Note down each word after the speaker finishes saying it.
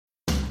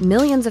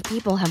Millions of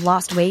people have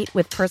lost weight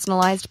with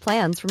personalized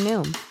plans from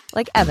Noom.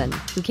 Like Evan,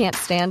 who can't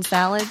stand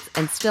salads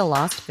and still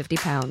lost 50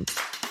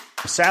 pounds.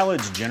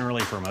 Salads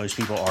generally for most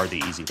people are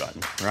the easy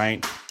button,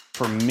 right?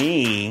 For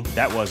me,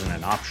 that wasn't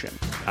an option.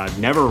 I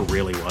never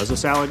really was a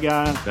salad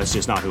guy. That's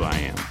just not who I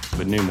am.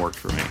 But Noom worked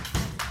for me.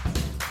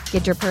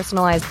 Get your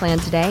personalized plan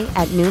today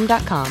at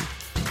Noom.com.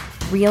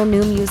 Real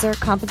Noom user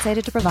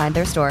compensated to provide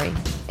their story.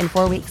 In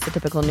 4 weeks, the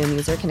typical Noom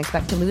user can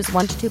expect to lose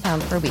 1 to 2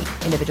 pounds per week.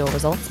 Individual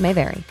results may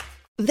vary.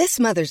 This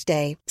Mother's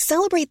Day,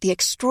 celebrate the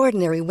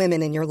extraordinary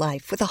women in your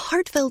life with a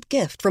heartfelt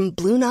gift from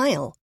Blue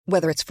Nile.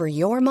 Whether it's for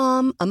your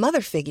mom, a mother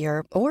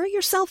figure, or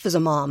yourself as a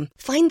mom,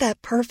 find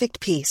that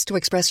perfect piece to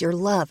express your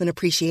love and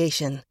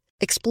appreciation.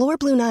 Explore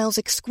Blue Nile's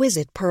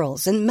exquisite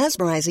pearls and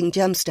mesmerizing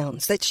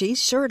gemstones that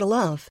she's sure to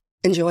love.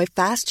 Enjoy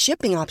fast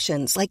shipping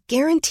options like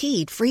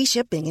guaranteed free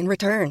shipping and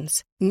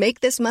returns.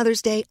 Make this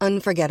Mother's Day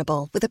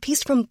unforgettable with a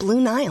piece from Blue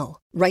Nile.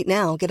 Right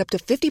now, get up to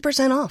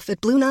 50% off at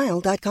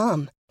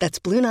BlueNile.com. That's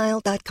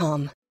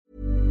BlueNile.com.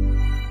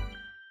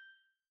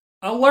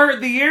 Alert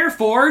the Air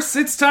Force!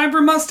 It's time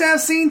for Must Have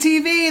Seen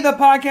TV, the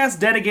podcast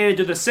dedicated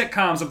to the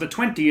sitcoms of the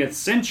 20th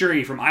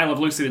century. From I Love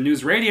Lucy to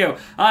News Radio,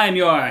 I'm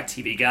your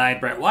TV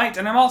guide, Brett White,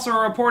 and I'm also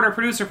a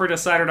reporter-producer for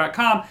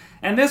Decider.com.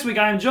 And this week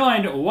I'm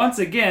joined, once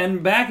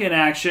again, back in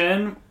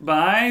action,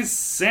 by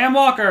Sam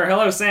Walker.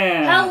 Hello,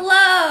 Sam.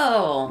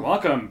 Hello.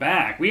 Welcome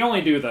back. We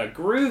only do the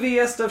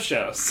grooviest of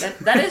shows.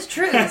 That is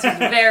true. This is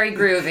very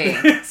groovy.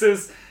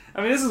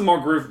 This is more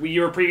groove.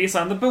 You were previous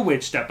on the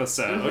Bewitched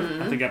episode.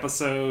 Mm-hmm. I think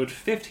episode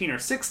 15 or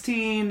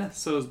 16.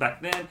 So it was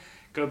back then.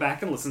 Go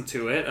back and listen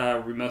to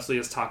it. We mostly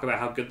just talk about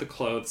how good the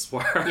clothes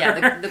were.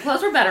 Yeah, the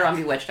clothes were better on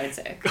Bewitched, I'd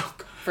say.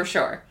 For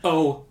sure.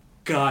 Oh,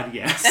 God,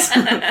 yes.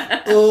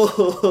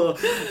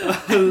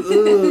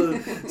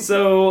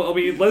 So,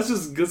 let's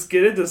just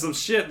get into some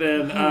shit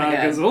then.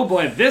 Because, oh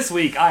boy, this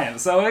week I am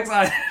so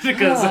excited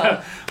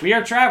because we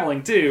are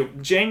traveling to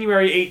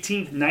January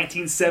 18th,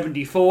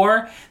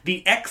 1974.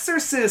 The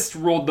Exorcist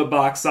ruled the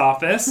box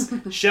office.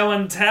 Show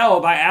and Tell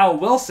by Al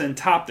Wilson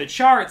topped the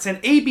charts,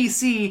 and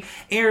ABC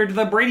aired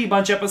the Brady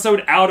Bunch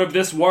episode Out of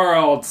This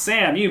World.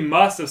 Sam, you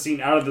must have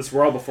seen Out of This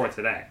World before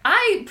today.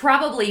 I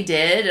probably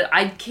did.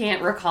 I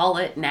can't recall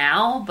it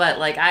now, but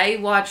I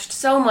watched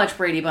so much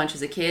Brady Bunch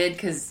as a kid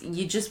because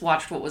you just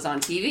watched what was on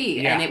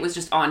TV, and it was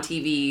just on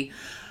TV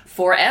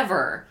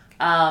forever.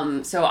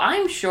 So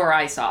I'm sure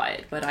I saw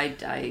it, but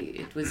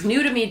it was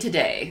new to me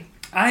today.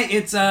 What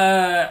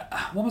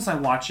was I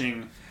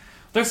watching?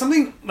 There's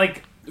something,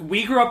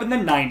 we grew up in the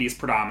 90s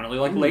predominantly,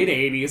 late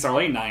 80s,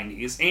 early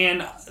 90s,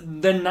 and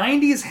the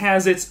 90s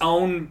has its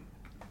own,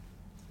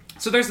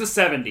 so there's the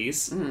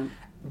 70s,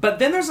 but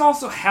then there's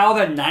also how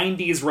the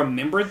 90s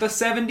remembered the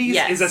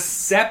 70s is a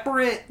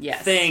separate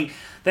thing.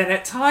 That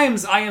at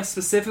times I am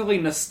specifically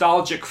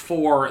nostalgic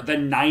for the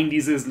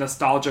 90s is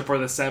nostalgia for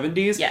the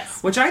 70s.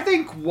 Yes. Which I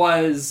think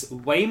was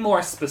way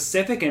more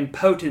specific and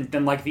potent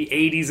than the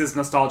 80s is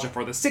nostalgia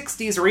for the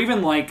 60s or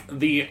even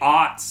the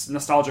aughts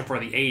nostalgia for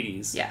the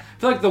 80s. Yeah. I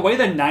feel like the way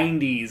the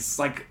 90s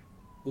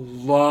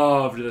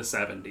loved the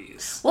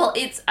 70s. Well,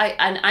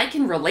 I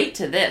can relate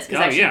to this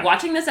because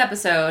watching this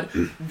episode,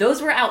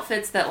 those were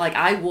outfits that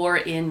I wore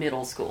in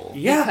middle school.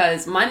 Yeah.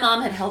 Because my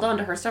mom had held on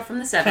to her stuff from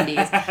the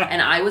 70s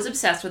and I was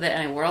obsessed with it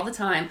and I wore all the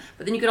time.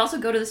 But then you could also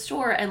go to the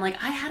store and I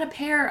had a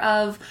pair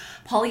of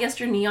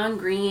polyester neon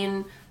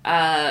green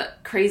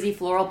crazy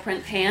floral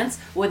print pants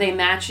with a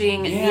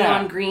matching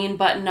neon green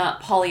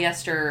button-up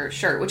polyester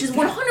shirt, which is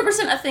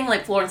 100% a thing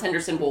Florence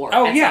Henderson wore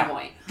at some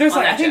point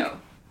on that show.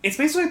 It's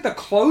basically the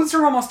clothes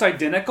are almost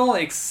identical,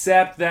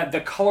 except that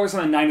the colors in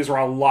the 90s were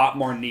a lot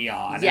more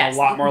neon. Yes. And a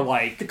lot more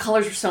the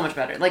colors were so much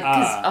better.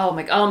 Oh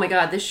my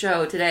god, this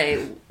show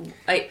today,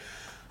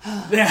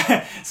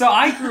 So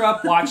I grew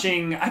up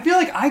watching, I feel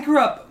like I grew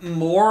up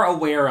more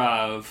aware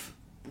of,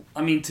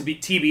 to be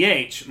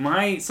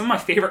TBH, some of my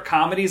favorite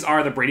comedies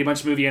are the Brady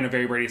Bunch movie and A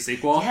Very Brady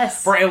Sequel.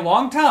 Yes. For a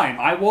long time,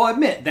 I will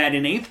admit that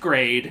in 8th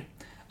grade,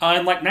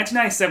 in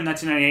 1997,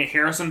 1998,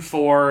 Harrison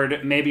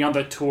Ford, maybe on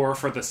the tour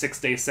for the 6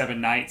 Days,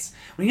 7 Nights,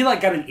 when he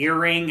got an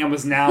earring and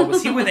was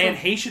he with Anne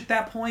Heche at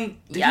that point?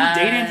 Did he date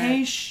Anne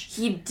Heche?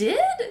 He did?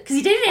 Because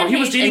he dated Anne Heche. He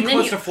was dating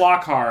Calista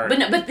Flockhart.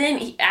 But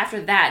then after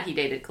that, he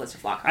dated Calista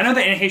Flockhart. I know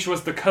that Anne Heche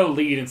was the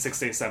co-lead in 6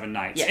 Days, 7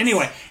 Nights. Yes.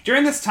 Anyway,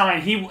 during this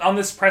time, on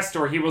this press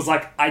tour, he was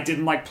I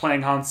didn't like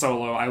playing Han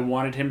Solo. I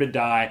wanted him to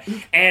die.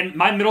 And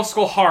my middle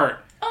school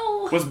heart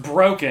was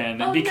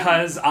broken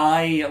because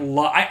I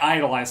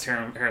idolized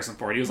Harrison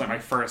Ford. He was my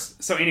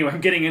first. So anyway,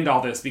 I'm getting into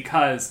all this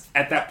because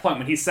at that point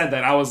when he said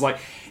that, I was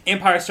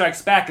Empire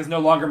Strikes Back is no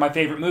longer my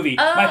favorite movie.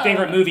 My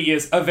favorite movie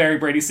is A Very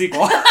Brady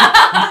Sequel.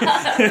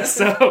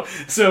 so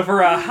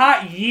for a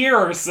hot year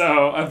or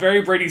so, A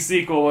Very Brady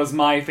Sequel was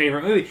my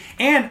favorite movie.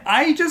 And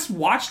I just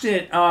watched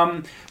it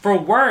for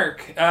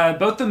work.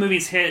 Both the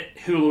movies hit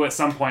Hulu at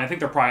some point. I think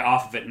they're probably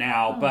off of it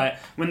now. But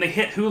when they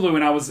hit Hulu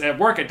and I was at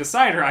work at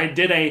Decider, I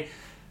did a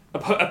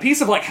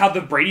piece of how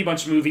the Brady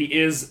Bunch movie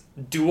is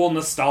dual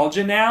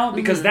nostalgia now,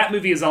 because that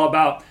movie is all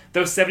about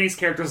those 70s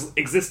characters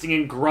existing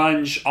in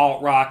grunge,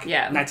 alt-rock,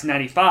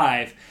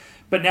 1995.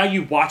 But now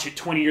you watch it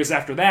 20 years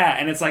after that,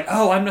 and it's like,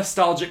 oh, I'm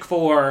nostalgic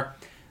for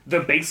the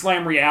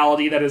baseline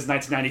reality that is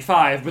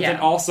 1995, but then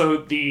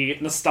also the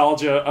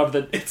nostalgia of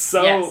the... It's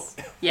so... Yes.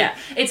 Yeah.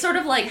 It's sort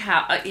of like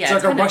how... it's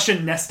like a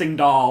Russian nesting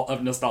doll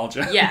of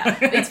nostalgia. Yeah.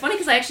 It's funny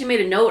because I actually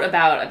made a note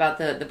about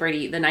the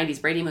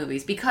 90s Brady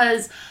movies,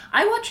 because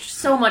I watched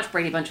so much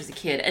Brady Bunch as a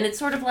kid, and it's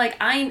sort of like,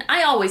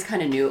 I always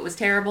kind of knew it was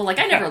terrible. Like,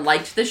 I never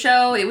liked the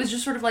show. It was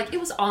just sort of like, it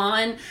was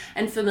on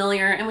and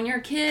familiar, and when you're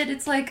a kid,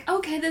 it's like,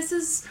 okay, this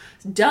is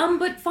dumb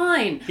but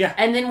fine. Yeah.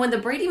 And then when the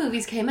Brady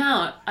movies came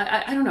out,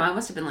 I don't know, I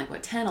must have been like,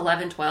 what, 10,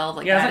 11, 12?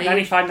 Like, yeah, that it was like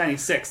 95,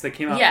 96 that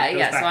came out.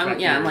 Yeah. So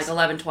I'm like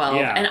 11, 12.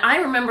 Yeah. And I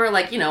remember,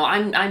 like, you know,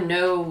 I'm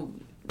no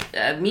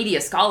media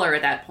scholar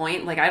at that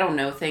point. Like, I don't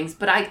know things,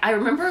 but I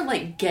remember,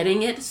 like,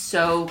 getting it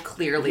so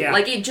clearly. Yeah.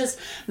 Like, it just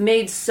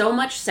made so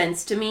much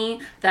sense to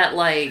me that,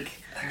 like...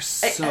 They're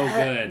so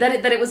good.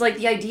 That it was, like,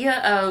 the idea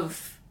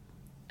of...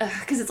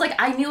 Because it's like,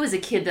 I knew as a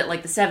kid that,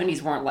 like, the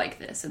 70s weren't like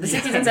this. The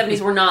 60s and 70s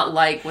were not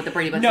like what the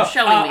Brady Bunch was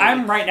showing me.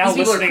 I'm right now These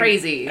listening... people are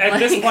crazy. At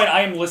this point,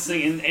 I am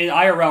listening, in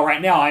IRL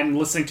right now, I'm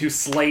listening to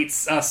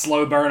Slate's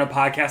Slow Burn, a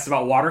podcast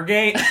about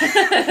Watergate.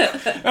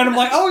 And I'm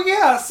like, oh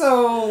yeah,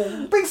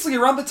 so basically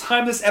around the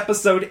time this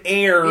episode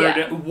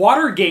aired,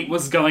 Watergate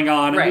was going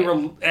on, and we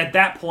were, at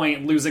that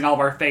point, losing all of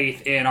our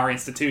faith in our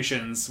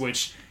institutions,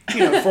 which...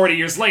 40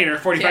 years later,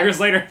 45 years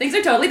later. Things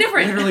are totally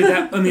different.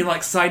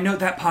 Literally, side note,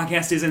 that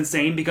podcast is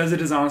insane because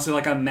it is honestly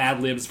like a Mad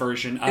Libs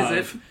version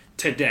of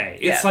today.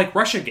 It's like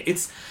Russiagate.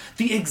 It's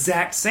the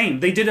exact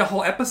same. They did a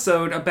whole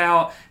episode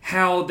about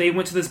how they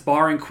went to this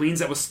bar in Queens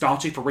that was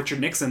staunchly for Richard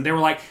Nixon. They were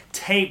like,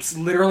 tapes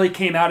literally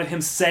came out of him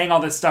saying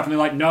all this stuff, and they're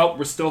like, nope,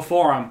 we're still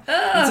for him.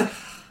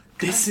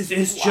 This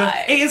is just...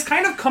 It's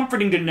kind of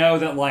comforting to know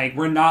that, like,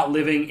 we're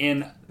living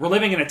in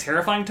a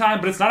terrifying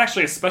time, but it's not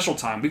actually a special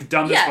time. We've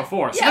done this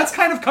before. So that's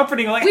kind of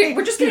comforting. Like,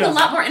 we're just getting a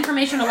lot more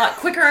information a lot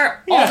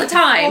quicker all the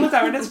time. All the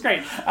time, and it's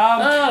great.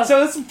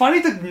 So it's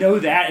funny to know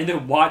that and to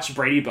watch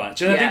Brady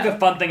Bunch. And I think the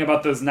fun thing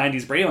about those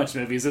 90s Brady Bunch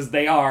movies is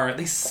they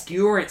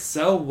skewer it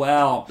so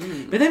well.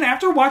 But then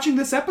after watching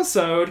this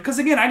episode, because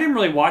again, I didn't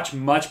really watch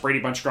much Brady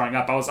Bunch growing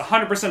up. I was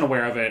 100%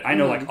 aware of it. I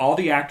know, like, all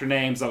the actor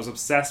names. I was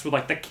obsessed with,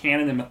 like, the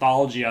canon and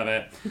mythology of it.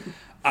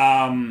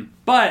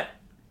 But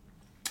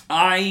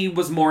I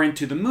was more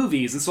into the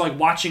movies, and so, like,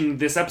 watching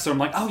this episode, I'm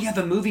like, oh yeah,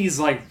 the movies,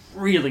 like,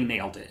 really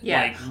nailed it.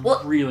 Yeah.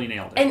 Really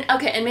nailed it.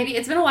 And maybe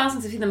it's been a while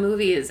since I've seen the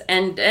movies,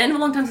 and a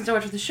long time since I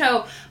watched the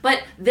show,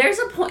 but there's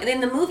a point, in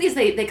the movies,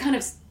 they kind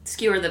of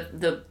skewer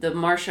the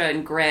Marsha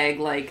and Greg,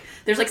 like,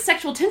 there's, like,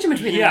 sexual tension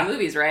between them in the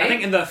movies, right? I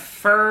think in the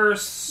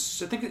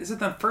first, is it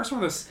the first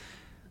one or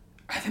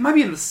it might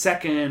be in the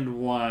second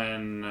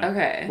one.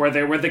 Okay.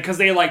 Because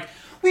they like,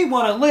 we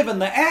want to live in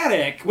the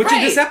attic. Which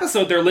in this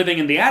episode, they're living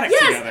in the attic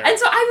together. And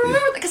so I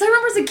remember, because I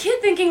remember as a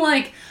kid thinking,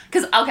 like,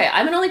 because, okay,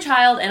 I'm an only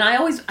child, and I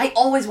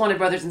always wanted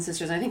brothers and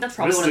sisters, and I think that's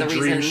probably one of the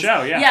reasons.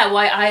 Show, yeah.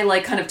 Why I,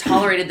 like, kind of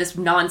tolerated this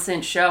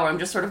nonsense show, where I'm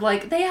just sort of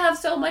like, they have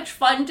so much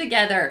fun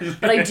together.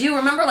 But I do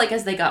remember, like,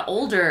 as they got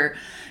older,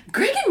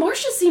 Greg and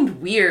Marsha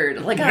seemed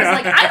weird. Like, I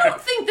was like, I don't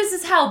think this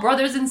is how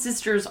brothers and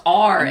sisters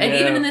are. And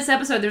even in this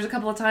episode, there's a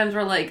couple of times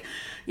where, like,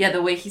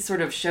 the way he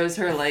sort of shows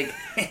her, like,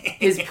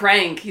 his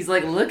prank. He's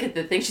like, look at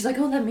the thing. She's like,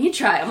 oh, let me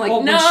try. I'm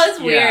like, no, it's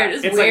weird.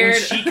 It's weird.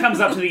 Like when she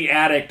comes up to the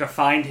attic to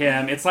find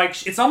him,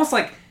 it's almost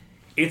like,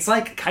 it's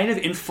like kind of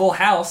in Full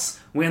House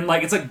when,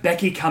 like, it's like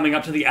Becky coming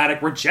up to the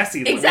attic where Jesse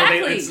lives. Exactly,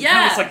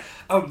 It's like,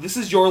 oh, this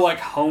is your, like,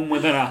 home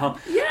within a home.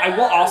 Yeah. I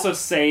will also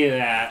say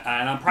that,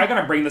 and I'm probably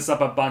going to bring this up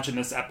a bunch in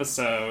this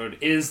episode,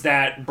 is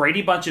that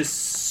Brady Bunch is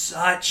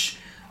such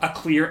a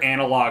clear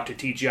analog to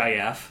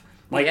TGIF.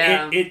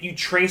 Like, you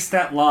trace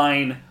that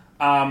line,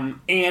 and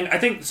I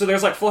think, so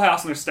there's, like, Full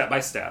House and there's Step by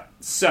Step.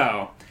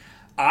 So,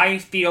 I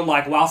feel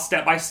like while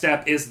Step by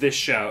Step is this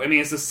show, I mean,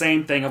 it's the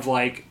same thing of,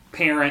 like,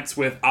 parents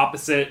with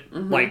opposite,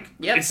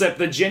 except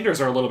the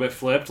genders are a little bit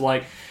flipped.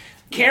 Like,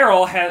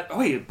 Carol has,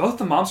 both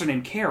the moms are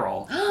named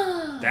Carol.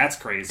 That's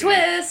crazy.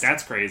 Twist!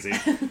 That's crazy.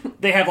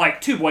 They have,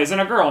 like, 2 boys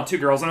and a girl and 2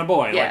 girls and a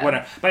boy. Yeah. Like,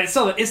 whatever. But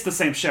it's the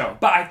same show.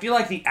 But I feel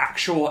like the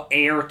actual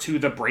heir to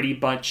the Brady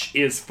Bunch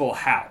is Full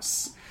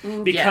House.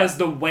 Because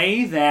the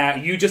way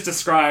that you just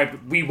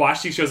described, we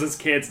watched these shows as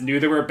kids, knew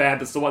they were bad,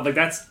 but still, like,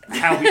 that's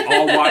how we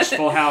all watched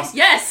Full House.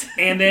 Yes!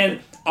 And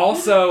then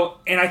also,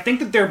 and I think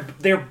that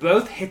they're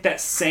both hit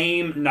that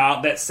same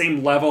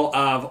level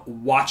of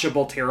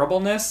watchable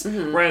terribleness.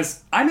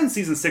 Whereas I'm in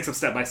season 6 of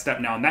Step by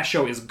Step now, and that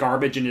show is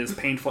garbage and it is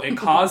painful. It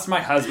caused my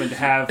husband to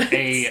have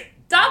a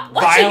Stop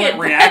watching violent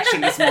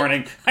reaction this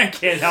morning. I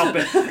can't help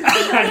it.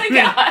 Oh my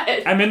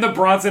God. I'm in the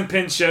Bronson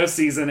Pin show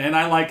season, and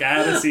I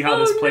gotta see how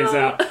this plays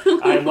out.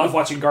 I love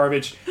watching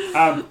garbage.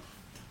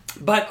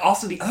 But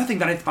also the other thing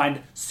that I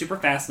find super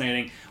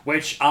fascinating,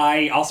 which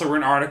I also wrote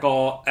an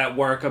article at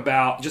work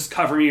about, just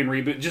cover me in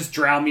reboot, just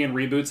drown me in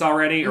reboots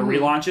already, or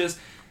relaunches,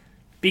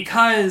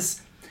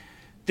 because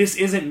this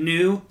isn't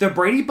new. The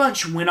Brady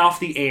Bunch went off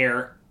the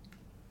air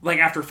like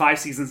after 5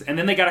 seasons, and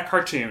then they got a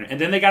cartoon, and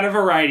then they got a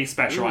variety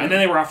special, and then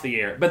they were off the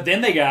air. But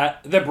then they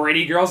got The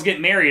Brady Girls Get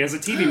Married as a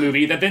TV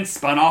movie that then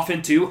spun off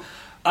into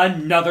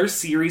another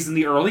series in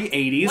the early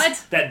 80s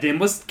What? that then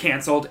was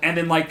canceled, and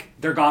then, like,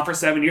 they're gone for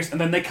 7 years, and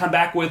then they come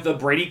back with the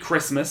Brady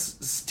Christmas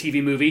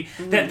TV movie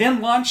that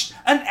then launched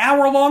an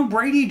hour-long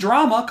Brady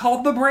drama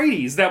called The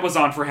Bradys that was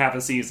on for half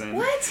a season.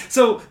 What?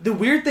 So the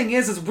weird thing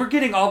is we're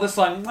getting all this,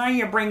 like, why are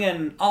you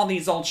bringing all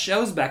these old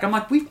shows back? I'm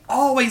like, we've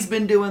always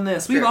been doing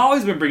this. We've Sure.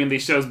 always been bringing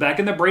these shows back,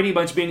 and the Brady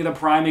Bunch being the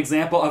prime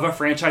example of a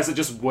franchise that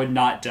just would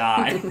not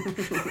die.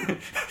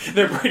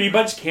 The Brady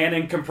Bunch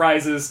canon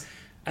comprises,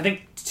 I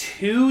think,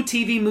 2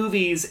 TV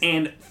movies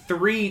and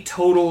 3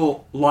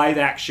 total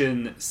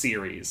live-action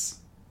series.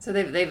 So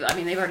they've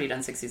already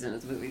done 6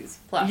 seasons of movies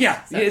plus.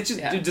 Yeah, so, it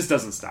just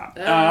doesn't stop.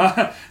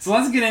 So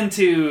let's get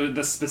into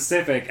the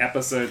specific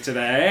episode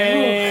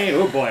today.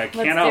 Oh boy, I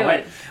cannot do wait.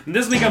 it.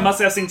 This week on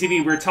Must Have Seen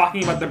TV, we're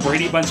talking about the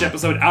Brady Bunch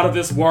episode Out of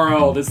This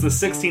World. It's the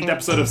 16th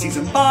episode of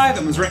season 5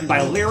 and was written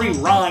by Larry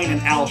Ryan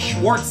and Al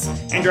Schwartz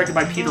and directed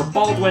by Peter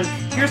Baldwin.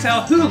 Here's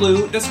how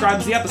Hulu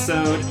describes the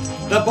episode.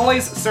 The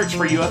boys search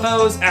for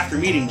UFOs after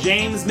meeting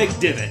James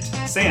McDivitt.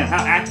 Sam,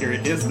 how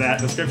accurate is that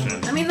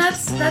description? I mean,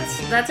 that's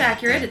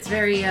accurate. It's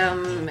very,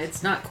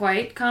 it's not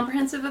quite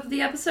comprehensive of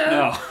the episode.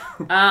 No.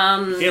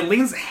 It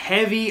leans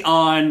heavy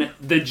on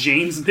the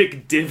James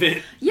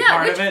McDivitt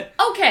part of it.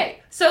 Okay,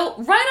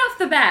 so right off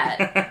the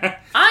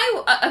bat,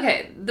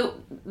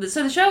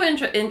 so the show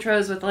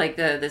intros with like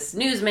this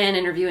newsman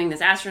interviewing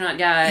this astronaut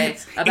guy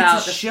about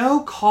it's a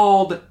show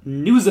called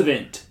News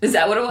Event. Is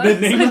that what it was?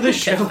 The name of the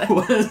show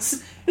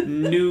was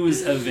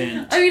News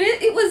Event. I mean,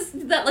 it was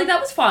that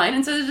was fine,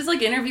 and so it's just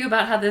like interview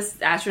about how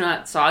this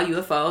astronaut saw a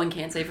UFO and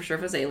can't say for sure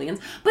if it's aliens.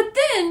 But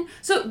then,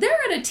 so they're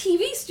at a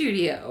TV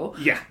studio.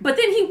 Yeah. But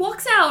then he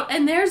walks out,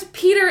 and there's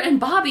Peter and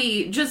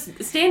Bobby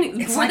just standing.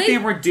 It's like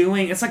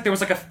it's like there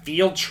was like a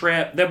field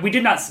trip that we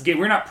did not get.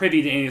 We're not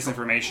privy to any of this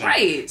information.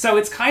 Right. So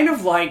it's kind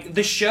of like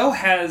the show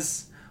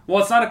has.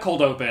 Well, it's not a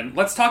cold open.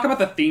 Let's talk about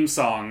the theme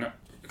song.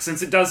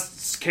 Since it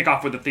does kick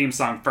off with the theme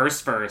song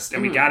first,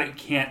 and we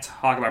can't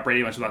talk about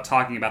Brady Bunch without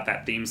talking about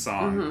that theme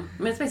song. Mm-hmm.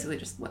 I mean, it's basically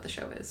just what the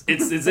show is.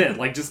 It's it.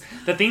 Like, just,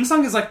 the theme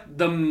song is like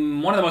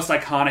one of the most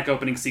iconic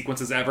opening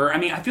sequences ever. I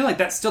mean, I feel like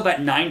that's still, that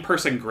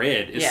 9-person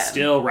grid is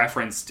still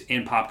referenced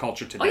in pop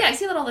culture today. Oh yeah, I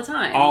see that all the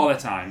time. All the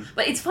time.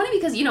 But it's funny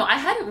because, I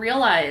hadn't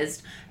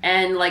realized,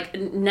 and like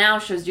now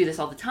shows do this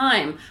all the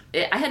time,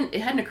 it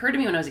hadn't occurred to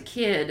me when I was a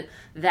kid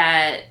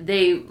that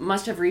they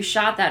must have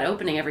reshot that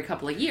opening every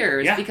couple of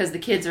years because the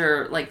kids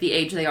are like the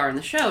age they are in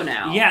the show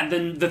now. Yeah,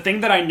 then the thing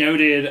that I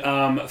noted,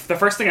 the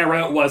first thing I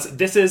wrote was,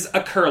 this is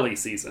a curly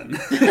season.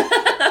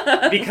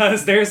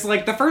 Because there's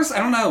like the first,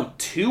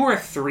 2 or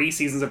 3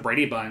 seasons of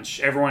Brady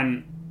Bunch,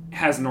 everyone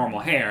has normal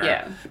hair.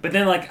 Yeah. But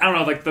then, like, I don't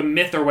know, like the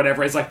myth or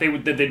whatever is like they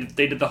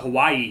did the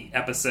Hawaii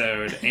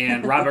episode,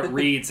 and Robert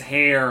Reed's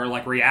hair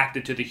like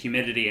reacted to the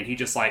humidity, and he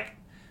just like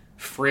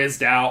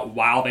frizzed out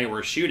while they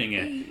were shooting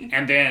it.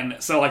 And then,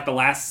 so like the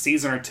last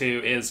season or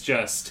 2 is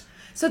just...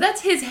 So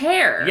that's his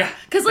hair. Yeah.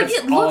 Because like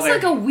it looks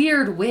like a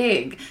weird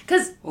wig.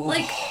 Because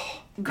like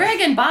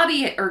Greg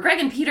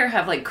and Peter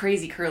have like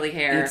crazy curly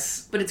hair.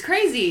 But it's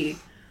crazy.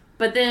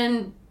 But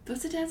then...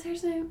 What's the dad's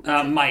hair's name?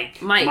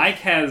 Mike. Mike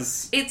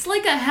has... It's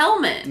like a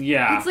helmet.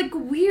 Yeah. It's like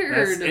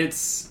weird. It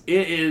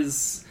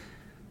is...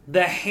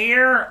 The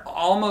hair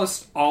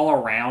almost all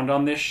around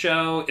on this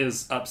show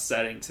is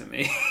upsetting to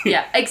me.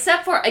 Yeah,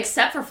 except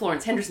for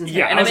Florence Henderson's hair.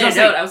 Yeah, and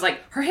I was like,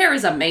 her hair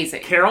is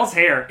amazing. Carol's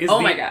hair is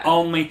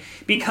only...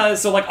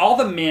 Because, so like all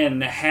the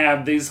men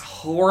have these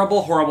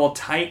horrible, horrible,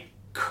 tight,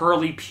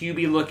 curly,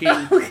 puby looking...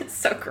 It's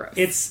so gross.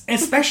 It's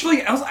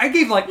especially... I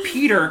gave like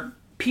Peter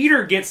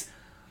gets...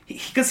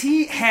 Because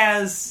he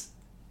has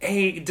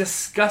a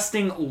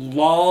disgusting,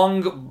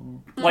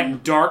 long,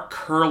 like dark,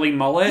 curly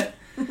mullet.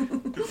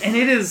 And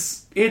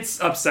it's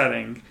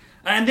upsetting.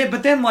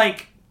 But then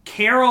like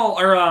Carol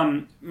or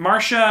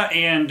Marsha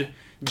and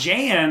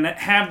Jan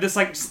have this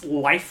like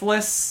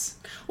lifeless.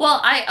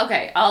 Well,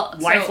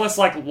 lifeless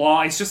like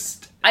law. It's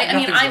just.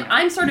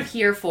 I'm sort of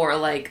here for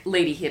like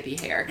lady hippie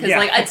hair because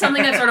like it's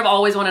something I've sort of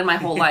always wanted my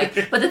whole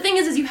life. But the thing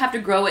is you have to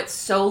grow it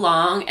so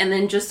long and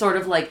then just sort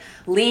of like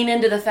lean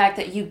into the fact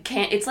that you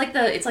can't. It's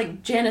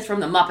like Janice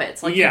from the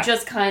Muppets. Like you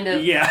just kind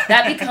of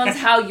that becomes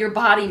how your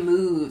body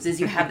moves as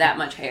you have that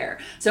much hair.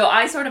 So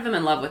I sort of am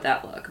in love with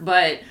that look,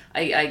 but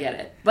I get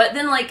it. But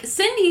then like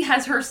Cindy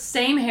has her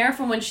same hair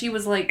from when she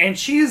was like, and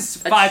she's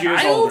 5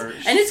 years older,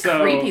 and it's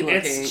creepy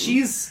looking.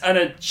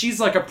 She's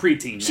like a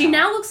preteen. Now. She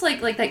now looks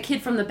like that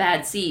kid from The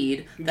Bad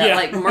Seed that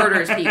like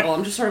murders people.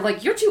 I'm just sort of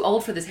like, you're too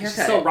old for this haircut.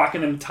 She's still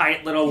rocking them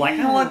tight little like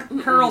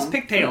look curls,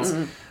 pigtails.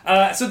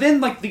 So then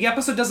like the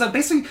episode does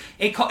basically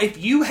a call. If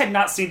you had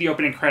not seen the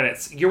opening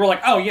credits, you were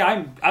like, oh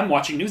yeah, I'm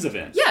watching News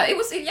Event. Yeah, it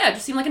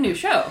just seemed like a new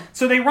show.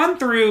 So they run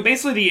through,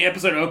 basically the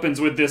episode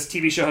opens with this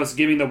TV show host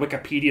giving the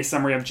Wikipedia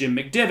summary of Jim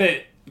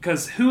McDivitt,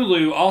 because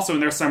Hulu also in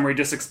their summary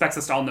just expects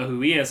us to all know who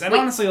he is. And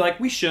honestly, like,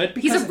 we should.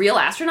 Because he's a real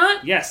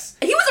astronaut? Yes.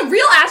 He was a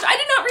real astronaut? I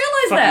did not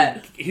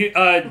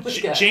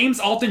realize that. James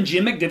Alton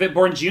Jim McDivitt,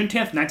 born June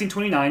 10th,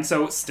 1929,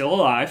 so still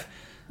alive.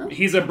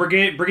 He's a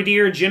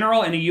brigadier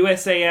general and a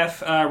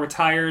USAF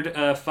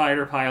retired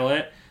fighter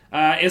pilot.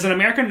 is an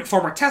American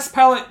former test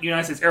pilot,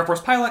 United States Air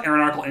Force pilot,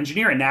 aeronautical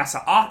engineer, and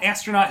NASA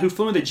astronaut who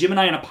flew in the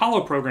Gemini and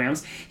Apollo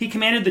programs. He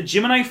commanded the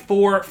Gemini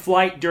 4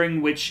 flight,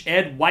 during which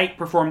Ed White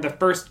performed the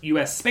first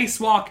U.S.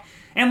 spacewalk,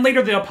 and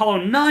later the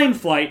Apollo 9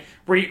 flight,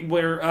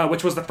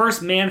 which was the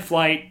first manned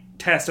flight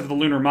test of the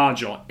lunar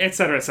module,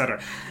 etc.,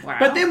 etc. Wow.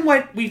 But then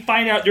what we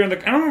find out during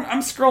the... I'm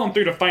scrolling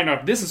through to find out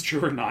if this is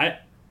true or not.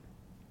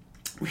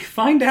 We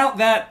find out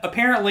that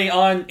apparently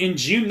in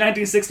June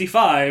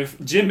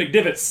 1965, Jim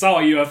McDivitt saw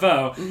a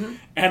UFO. Mm-hmm.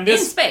 And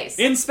this,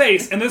 In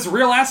space. And this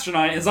real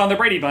astronaut is on the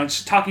Brady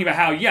Bunch talking about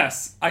how,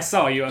 yes, I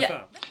saw a UFO.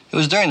 Yeah. It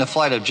was during the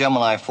flight of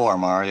Gemini 4,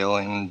 Mario,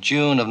 in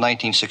June of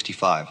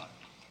 1965.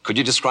 Could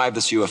you describe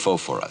this UFO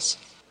for us?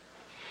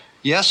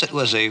 Yes, it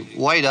was a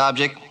white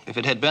object. If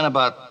it had been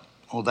about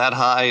that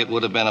high, it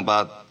would have been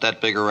about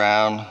that big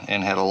around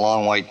and had a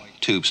long white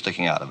tube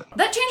sticking out of it.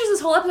 That changes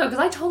this whole episode, because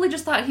I totally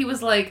just thought he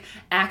was like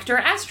actor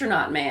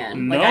astronaut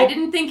man. Nope.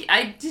 Like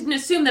I didn't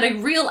assume that a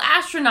real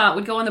astronaut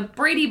would go on the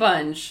Brady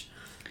Bunch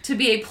to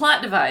be a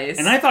plot device.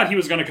 And I thought he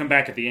was going to come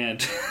back at the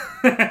end.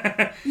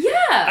 Yeah.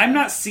 I'm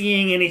not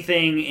seeing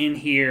anything in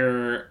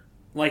here,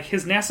 like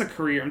his NASA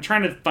career. I'm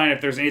trying to find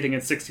if there's anything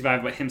in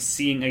 65 about him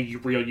seeing a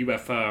real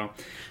UFO.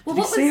 Well,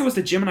 Did he say it was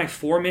the Gemini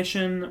 4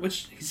 mission?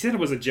 Which, he said it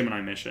was a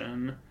Gemini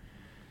mission.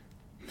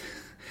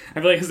 I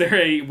feel like, is there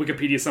a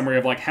Wikipedia summary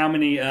of like how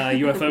many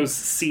UFOs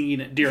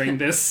seen during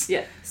this?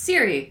 Yeah.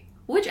 Siri,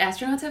 which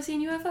astronauts have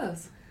seen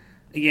UFOs?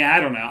 Yeah, I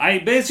don't know.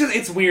 But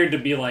it's weird to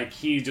be like,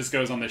 he just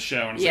goes on this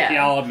show and it's like,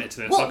 yeah, I'll admit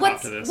to this. Well, I'll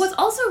cop to this. What's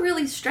also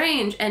really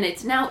strange, and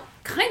it's now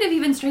kind of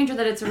even stranger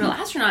that it's a real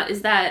astronaut,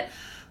 is that,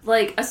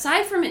 like,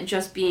 aside from it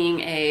just being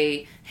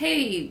a,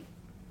 hey,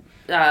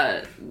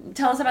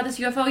 tell us about this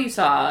UFO you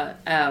saw,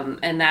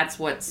 and that's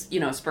what's,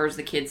 spurs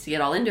the kids to get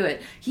all into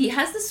it, he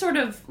has this sort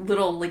of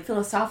little, like,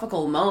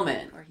 philosophical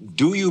moment.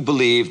 Do you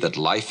believe that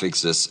life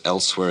exists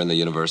elsewhere in the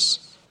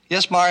universe?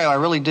 Yes, Mario, I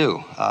really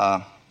do.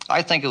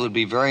 I think it would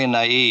be very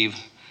naive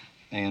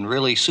and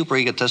really super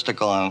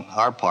egotistical on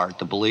our part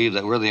to believe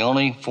that we're the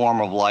only form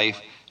of life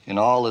in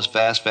all this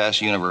vast,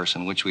 vast universe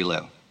in which we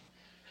live.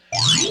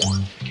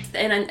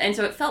 And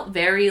so it felt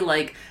very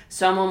like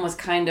someone was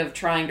kind of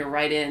trying to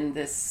write in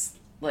this,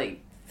 like,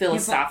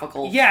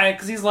 philosophical... Yeah,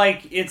 because he's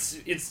like,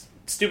 it's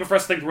stupid for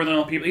us to think we're the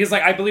only people. He's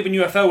like, I believe in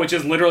UFO, which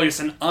is literally just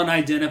an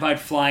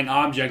unidentified flying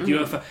object.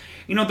 Mm-hmm. UFO.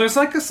 There's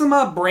like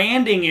some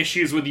branding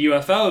issues with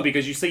UFO,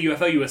 because you say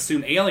UFO, you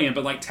assume alien,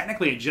 but like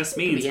technically it just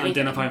means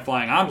unidentified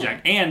flying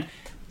object. Yeah. And,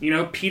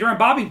 Peter and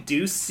Bobby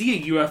do see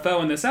a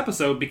UFO in this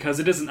episode because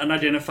it is an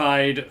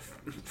unidentified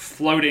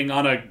floating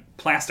on a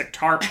plastic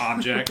tarp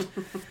object.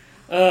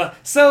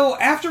 So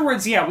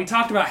afterwards, yeah, we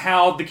talked about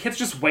how the kid's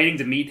just waiting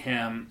to meet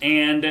him,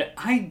 and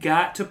I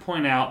got to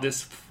point out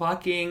this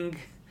fucking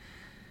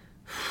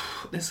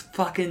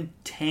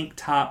tank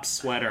top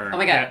sweater. Oh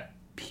my God. That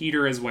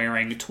Peter is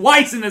wearing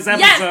twice in this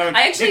episode.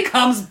 Yes, it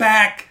comes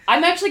back.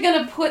 I'm actually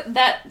going to put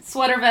that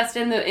sweater vest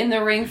in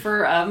the ring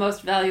for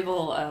most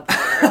valuable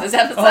player of this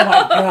episode. Oh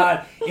my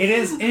God. It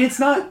is, and it's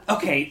not,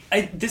 okay,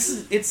 this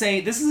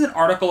is an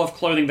article of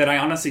clothing that I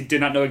honestly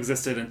did not know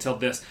existed until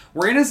this,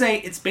 where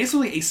it's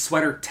basically a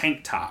sweater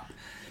tank top.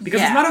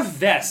 Because it's not a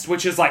vest,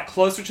 which is like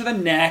closer to the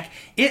neck.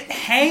 It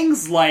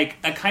hangs like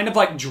a kind of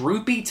like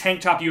droopy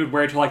tank top you would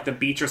wear to like the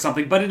beach or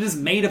something, but it is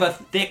made of a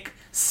thick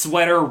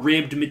sweater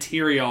ribbed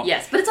material.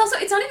 Yes, but it's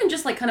not even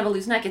just like kind of a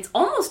loose neck. It's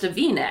almost a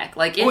V-neck.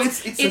 Like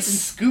it's a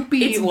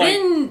scoopy. It's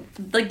been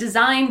like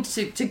designed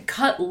to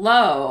cut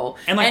low,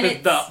 and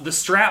like the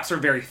straps are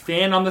very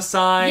thin on the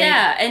side.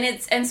 Yeah,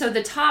 and so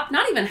the top,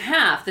 not even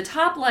half. The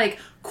top like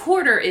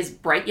quarter is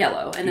bright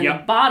yellow, and then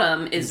the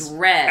bottom is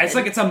red. It's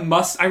like it's a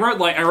I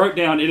wrote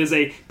down it is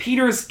a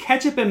Peter's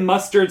ketchup and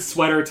mustard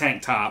sweater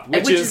tank top,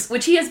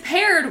 which he has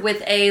paired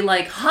with a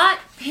like hot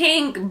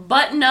pink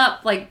button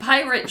up like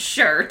pirate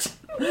shirt.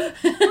 Like,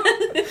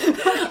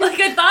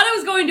 I thought I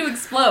was going to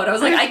explode. I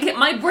was like,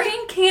 my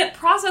brain can't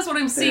process what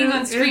I'm seeing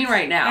on screen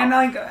right now.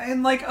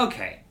 And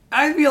okay,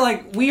 I feel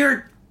like we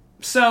are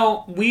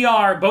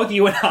both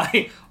you and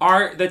I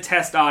are the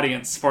test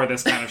audience for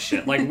this kind of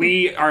shit. Like,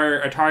 we are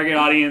a target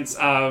audience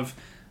of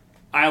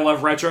I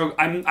love retro.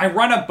 I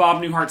run a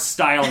Bob Newhart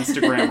style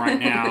Instagram right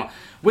now.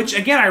 Which,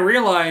 again, I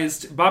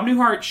realized Bob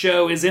Newhart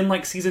show is in,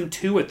 like, season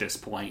 2 at this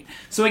point.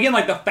 So, again,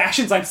 like, the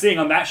fashions I'm seeing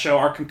on that show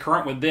are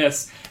concurrent with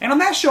this. And on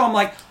that show, I'm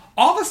like,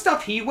 all the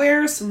stuff he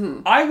wears,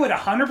 I would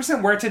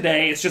 100% wear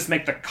today. It's just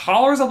make the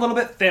collars a little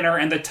bit thinner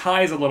and the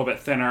ties a little bit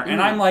thinner.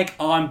 And I'm, like,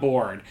 on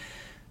board.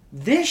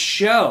 This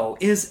show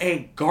is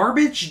a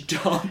garbage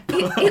dump.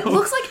 It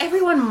looks like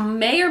everyone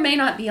may or may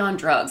not be on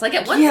drugs. Like,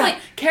 at one point,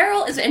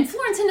 Carol is... And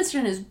Florence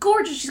Henderson is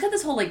gorgeous. She's got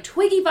this whole, like,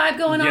 Twiggy vibe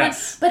going on.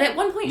 But at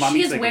one point,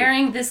 she is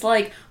wearing this,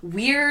 like,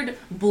 weird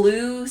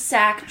blue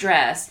sack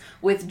dress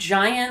with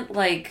giant,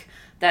 like...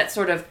 that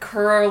sort of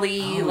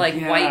curly,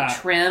 white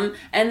trim,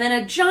 and then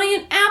a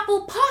giant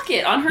apple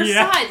pocket on her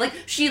side. Like,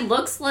 she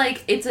looks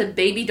like it's a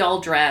baby doll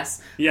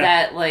dress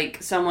that,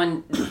 like,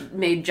 someone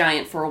made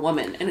giant for a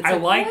woman. And it's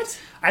what?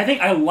 I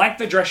think I liked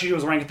the dress she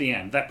was wearing at the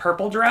end. That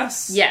purple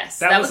dress. Yes,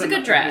 that was a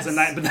good dress. But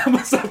that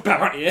was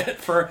about it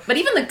for... But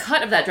even the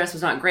cut of that dress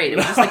was not great. It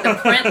was just like the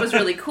print was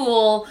really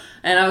cool,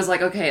 and I was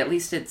like, okay, at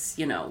least it's,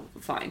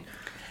 fine.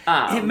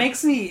 It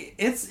makes me...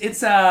 This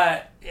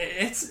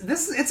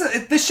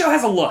show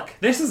has a look.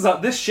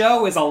 This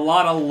show is a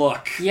lot of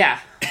look. Yeah.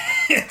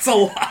 It's a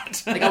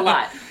lot. Like, a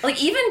lot.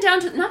 Like, even down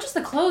to, not just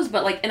the clothes,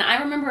 but, like, and I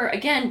remember,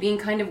 again, being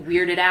kind of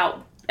weirded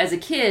out as a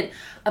kid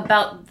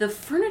about the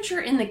furniture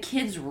in the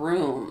kids'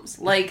 rooms.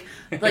 Like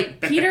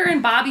Peter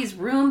and Bobby's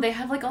room, they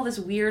have, like, all this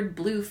weird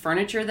blue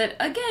furniture that,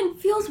 again,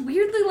 feels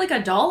weirdly like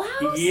a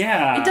dollhouse.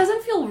 Yeah. It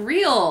doesn't feel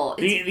real.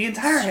 It's the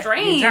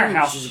entire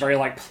house is very,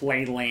 like,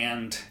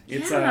 playland.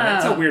 It's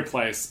a weird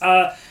place.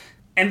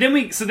 And then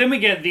we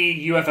get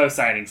the UFO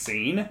sighting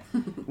scene,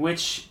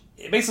 which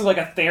basically like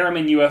a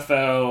Theremin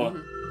UFO.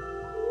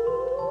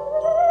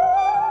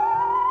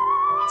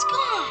 It's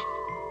gone.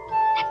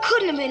 That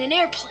couldn't have been an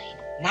airplane.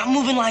 Not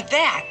moving like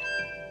that.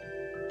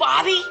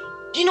 Bobby,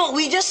 do you know what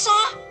we just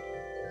saw?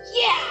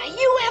 Yeah,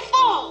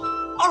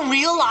 UFO. A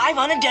real live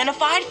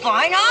unidentified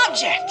flying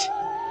object.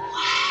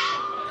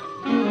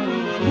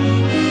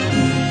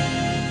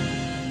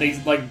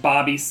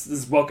 Bobby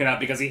is woken up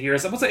because he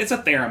hears it's a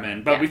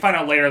theremin, but we find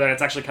out later that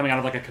it's actually coming out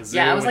of like a kazoo.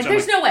 Yeah, I was like,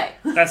 there's no way.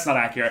 That's not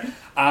accurate.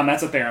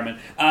 That's a theremin.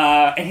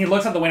 And he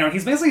looks out the window and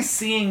he's basically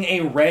seeing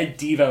a red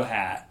Devo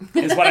hat,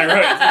 is what I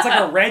wrote. It's like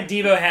a red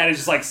Devo hat is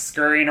just like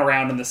scurrying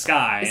around in the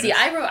sky. See,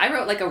 I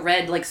wrote like a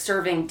red like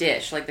serving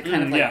dish, like the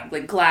kind of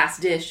like glass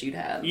dish you'd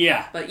have.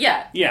 Yeah. But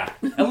yeah. Yeah.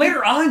 And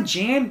later on,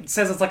 Jan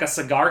says it's like a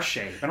cigar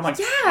shape. And I'm like,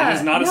 it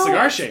is not a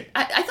cigar shape.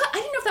 I didn't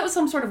know if that was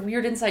some sort of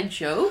weird inside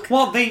joke.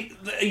 Well, the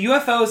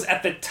UFOs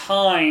at the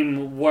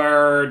time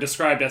were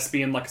described as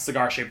being like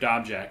cigar-shaped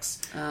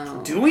objects.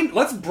 Oh.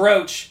 Let's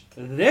broach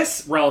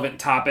this relevant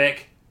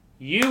topic,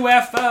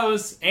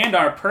 UFOs and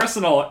our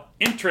personal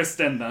interest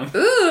in them.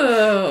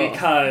 Ooh!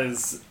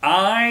 Because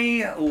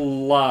I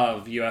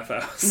love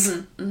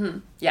UFOs. Mm-hmm, mm-hmm.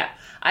 Yeah.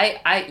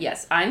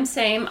 Yes, I'm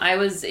same. I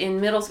was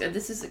in middle school.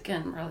 This is,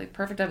 again, really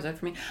perfect episode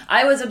for me.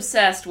 I was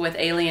obsessed with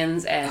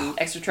aliens and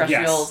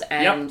extraterrestrials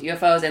and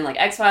UFOs, and, like,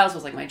 X-Files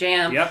was, like, my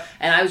jam. Yep.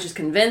 And I was just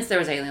convinced there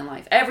was alien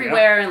life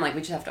everywhere, and, like,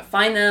 we just have to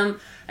find them.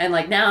 And,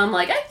 like, now I'm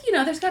like,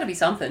 there's got to be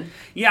something.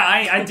 Yeah,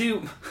 I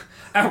do...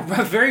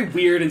 A very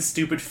weird and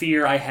stupid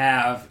fear I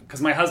have,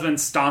 because my husband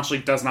staunchly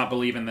does not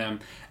believe in them,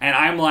 and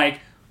I'm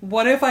like...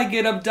 What if I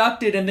get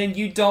abducted and then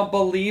you don't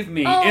believe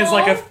me? Aww. Is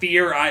like a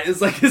fear. Is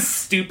like a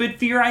stupid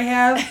fear I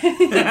have.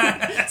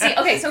 See,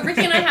 okay, so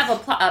Ricky and I have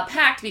a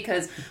pact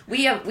because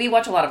we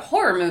watch a lot of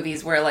horror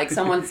movies where like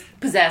someone's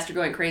possessed or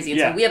going crazy,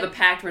 and so we have a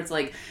pact where it's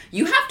like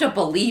you have to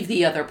believe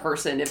the other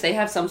person if they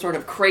have some sort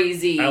of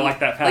crazy. I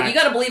like that pact. Like you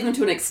got to believe them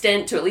to an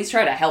extent to at least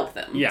try to help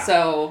them. Yeah.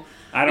 So.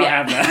 I don't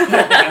have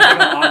that.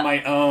 I'm on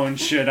my own,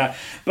 should I?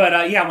 But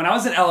when I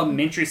was in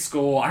elementary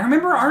school, I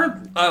remember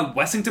our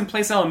Wessington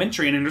Place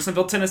Elementary in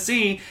Andersonville,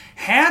 Tennessee,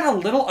 had a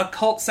little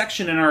occult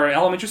section in our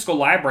elementary school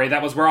library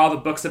that was where all the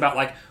books about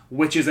like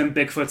witches and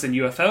Bigfoots and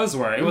UFOs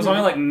were. It was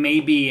only like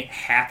maybe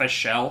half a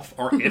shelf,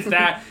 or if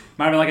that.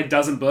 Might have been like a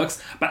dozen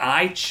books, but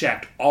I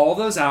checked all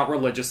those out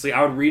religiously.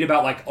 I would read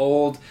about like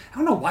old, I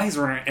don't know why these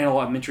were in an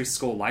elementary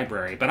school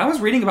library, but I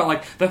was reading about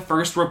like the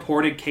first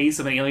reported case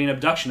of an alien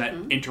abduction, that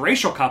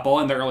interracial couple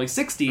in the early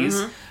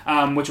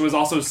 60s, which was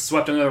also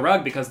swept under the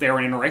rug because they were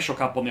an interracial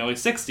couple in the early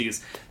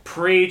 60s.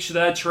 Preach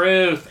the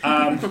truth.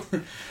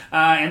 And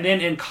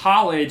then in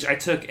college, I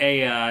took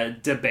a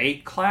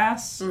debate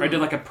class. Or I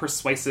did like a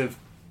persuasive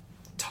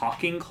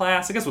talking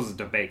class. I guess it was a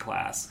debate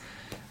class.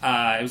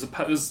 It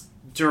was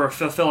to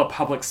fulfill a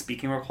public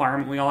speaking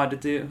requirement we all had to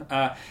do.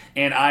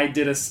 And I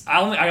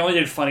only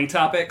did funny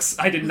topics.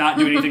 I did not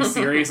do anything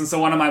serious. And so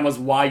one of mine was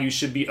why you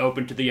should be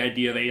open to the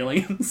idea of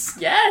aliens.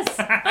 Yes!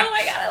 Oh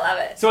my god, I love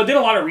it. So I did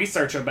a lot of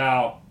research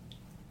about,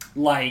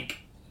 like,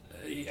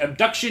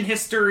 abduction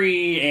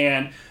history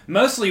and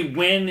mostly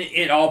when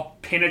it all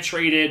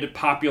penetrated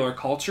popular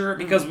culture.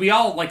 Because we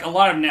all, like, a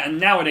lot of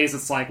nowadays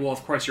it's like, well,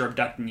 of course you're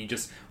abducted and you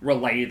just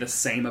relay the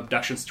same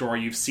abduction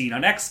story you've seen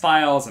on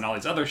X-Files and all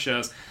these other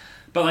shows.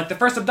 But, like, the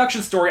first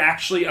abduction story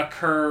actually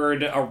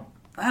occurred, I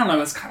don't know,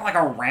 it's kind of like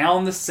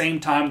around the same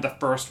time the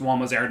first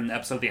one was aired in the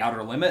episode of The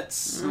Outer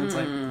Limits. And it's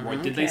like, well,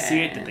 did they see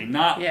it? Did they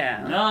not?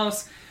 Yeah. Who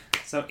knows?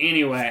 So,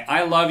 anyway,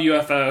 I love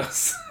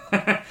UFOs.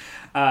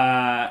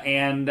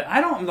 And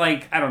I don't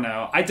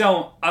know. I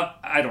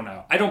don't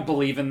know. I don't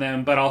believe in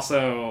them, but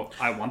also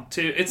I want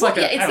to. It's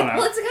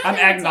I'm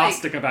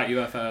agnostic about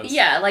UFOs.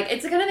 Yeah, like,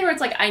 it's the kind of thing where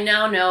it's like, I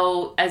now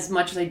know as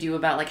much as I do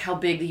about, like, how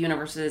big the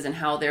universe is and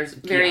how there's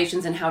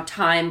variations and how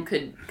time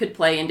could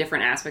play in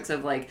different aspects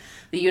of, like,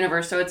 the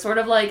universe. So it's sort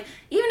of like,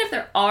 even if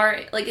there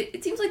are, like,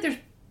 it seems like there's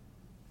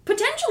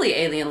potentially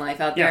alien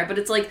life out there, but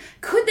it's like,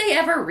 could they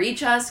ever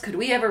reach us? Could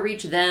we ever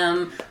reach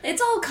them?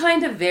 It's all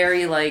kind of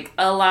very, like,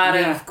 a lot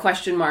of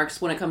question marks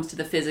when it comes to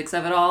the physics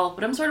of it all,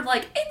 but I'm sort of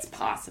like, it's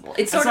possible.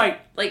 It's sort of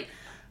like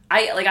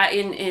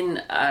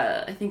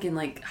I think in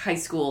like high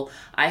school,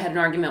 I had an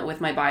argument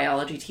with my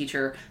biology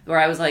teacher where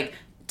I was like,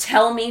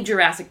 tell me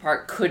Jurassic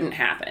Park couldn't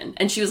happen.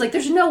 And she was like,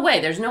 there's no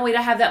way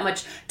to have that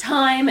much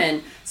time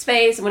and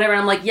space and whatever.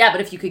 And I'm like, yeah,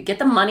 but if you could get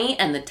the money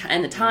and the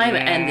time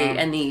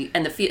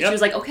and the fee. She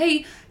was like,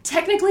 okay,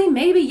 technically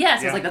maybe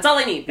yes. I was like, that's all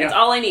I need. That's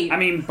all I need. I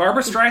mean,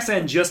 Barbara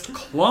Streisand just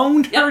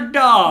cloned her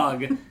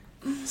dog.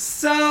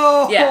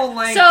 So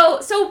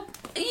so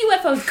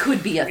UFOs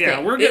could be a thing.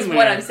 Yeah, we're getting there.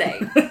 What I'm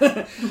saying.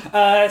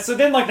 So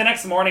then, like the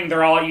next morning,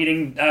 they're all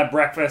eating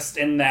breakfast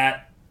in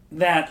that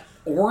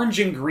orange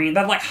and green,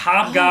 that like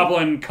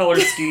hobgoblin color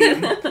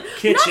scheme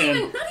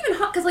kitchen. Not even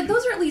hot, because like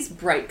those are at least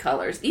bright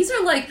colors. These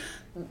are like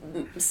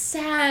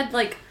sad,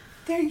 like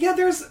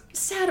there's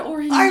sad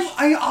orange.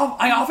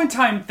 I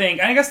oftentimes think,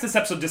 and I guess this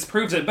episode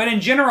disproves it, but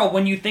in general,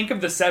 when you think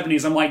of the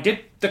 70s, I'm like, did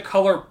the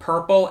color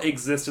purple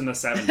exist in the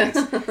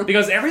 70s?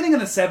 Because everything in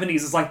the 70s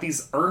is like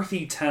these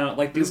earthy tones,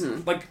 like these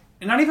like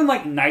not even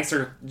like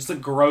nicer, just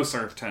like gross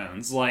earth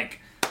tones, like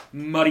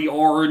muddy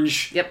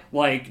orange,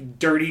 like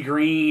dirty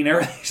green,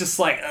 everything's just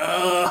like,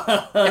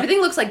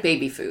 everything looks like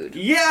baby food.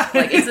 Yeah.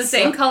 Like it's the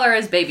same color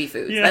as baby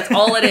food. Yeah. That's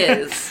all it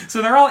is.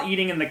 So they're all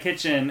eating in the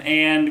kitchen,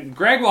 and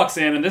Greg walks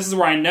in, and this is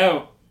where I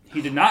know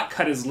he did not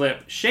cut his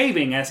lip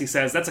shaving, as he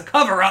says, that's a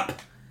cover-up.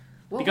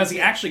 Because he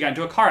actually got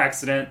into a car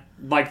accident,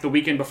 like, the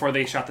weekend before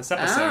they shot this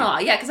episode. Oh,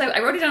 yeah, because I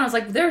wrote it down, I was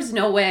like, there's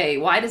no way.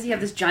 Why does he have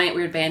this giant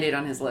weird Band-Aid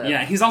on his lip?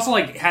 Yeah, he's also,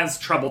 like, has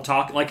trouble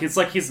talking. Like, it's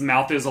like his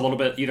mouth is a little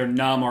bit either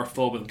numb or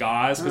full with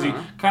gauze, because he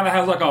kind of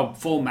has, like, a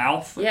full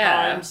mouth at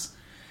times.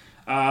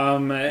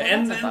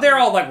 And they're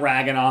all, like,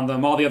 ragging on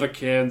them. All the other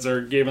kids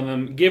are giving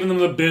them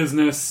the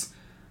business,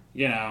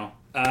 you know.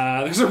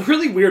 There's a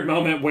really weird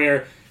moment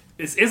where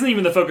this isn't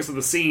even the focus of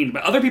the scene,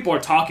 but other people are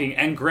talking,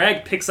 and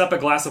Greg picks up a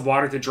glass of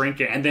water to drink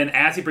it, and then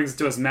as he brings it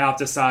to his mouth,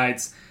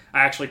 decides,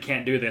 I actually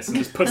can't do this, and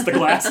just puts the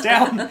glass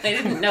down. I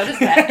didn't notice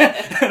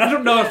that. And I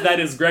don't know if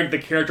that is Greg, the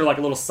character, like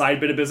a little side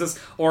bit of business,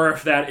 or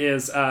if that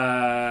is,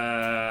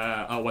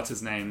 what's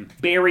his name?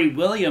 Barry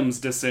Williams'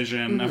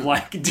 decision of,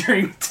 like,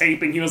 during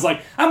taping, he was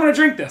like, I'm gonna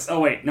drink this.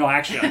 Oh, wait, no,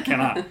 actually, I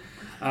cannot.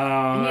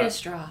 I need a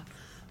straw.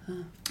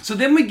 So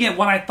then we get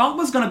what I thought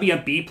was going to be a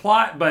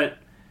B-plot, but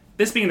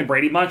this being the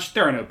Brady Bunch,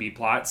 there are no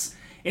B-plots.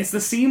 It's the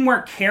scene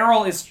where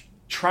Carol is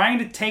trying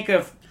to take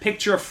a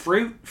picture of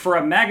fruit for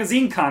a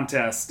magazine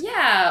contest.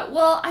 Yeah,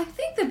 well, I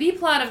think the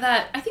B-plot of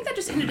that, I think that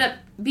just ended up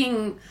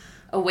being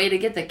a way to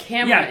get the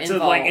camera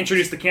involved. To, like,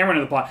 introduce the camera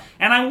into the plot.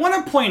 And I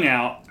want to point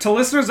out, to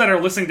listeners that are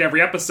listening to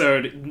every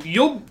episode,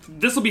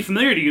 this will be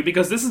familiar to you,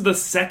 because this is the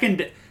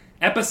second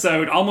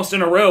episode, almost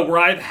in a row, where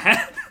I've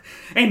had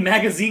a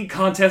magazine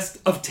contest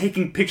of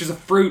taking pictures of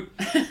fruit.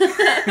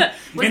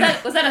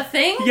 Was that a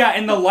thing? Yeah,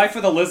 in The Life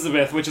of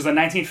Elizabeth, which is a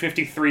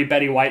 1953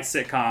 Betty White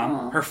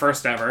sitcom, her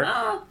first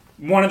ever.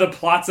 One of the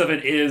plots of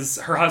it is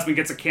her husband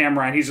gets a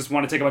camera and he's just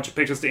wanting to take a bunch of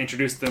pictures to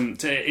introduce them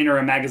to enter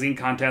a magazine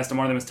contest, and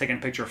one of them is taking a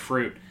picture of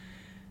fruit.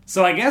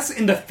 So I guess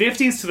in the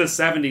 50s to the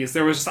 70s,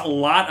 there was just a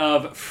lot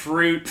of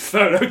fruit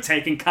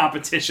photo-taking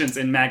competitions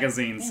in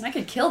magazines. Man, I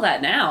could kill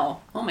that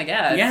now. Oh my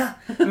god. Yeah.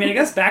 I mean, I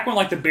guess back when,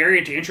 like, the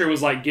barrier to entry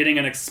was, like, getting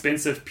an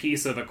expensive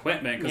piece of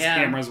equipment, because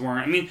cameras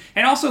weren't. I mean,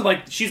 and also,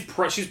 like, she's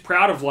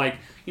proud of, like,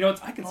 you know,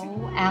 I can see...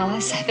 Oh,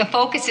 Alice, the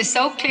focus is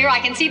so clear, I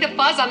can see the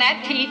fuzz on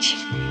that peach.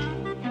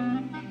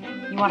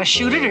 You want to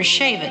shoot it or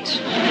shave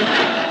it?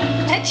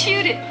 Let's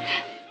shoot it.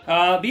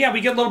 But yeah,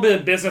 we get a little bit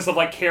of business of,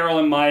 like, Carol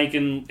and Mike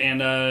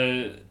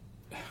and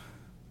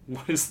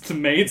what is the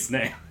maid's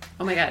name?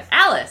 Oh my god,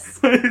 Alice!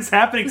 What is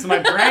happening to my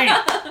brain?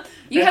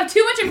 You have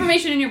too much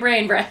information in your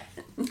brain, Brett.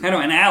 I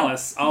know, and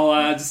Alice,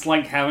 I'll just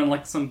like having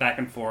like some back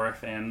and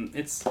forth, and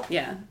it's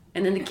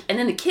and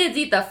then the kids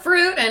eat the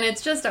fruit, and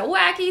it's just a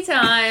wacky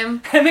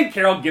time. And then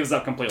Carol gives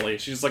up completely.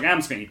 She's like, I'm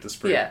just gonna eat this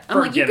fruit. Yeah, I'm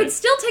like, you could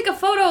still take a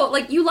photo.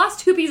 Like, you lost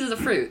 2 pieces of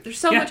fruit. There's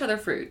so much other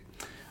fruit.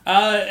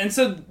 And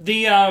so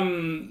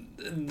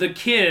the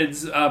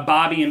kids,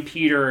 Bobby and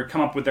Peter, come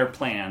up with their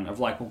plan of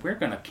like, well, we're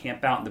going to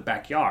camp out in the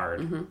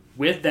backyard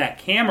with that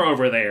camera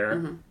over there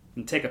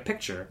and take a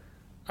picture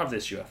of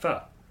this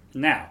UFO.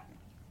 Now,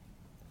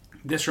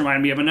 this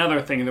reminded me of another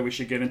thing that we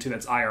should get into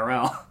that's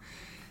IRL.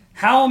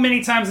 How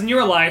many times in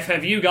your life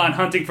have you gone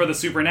hunting for the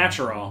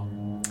supernatural?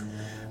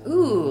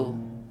 Ooh.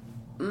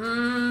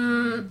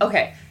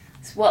 Okay.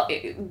 Well,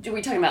 are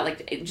we talking about,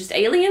 like, just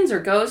aliens or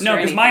ghosts? No,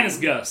 because mine is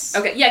ghosts.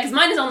 Okay, yeah, because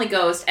mine is only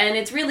ghosts, and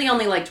it's really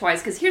only, like, twice,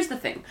 because here's the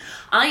thing.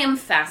 I am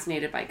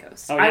fascinated by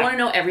ghosts. Oh, yeah. I want to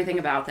know everything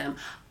about them.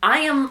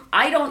 I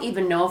don't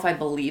even know if I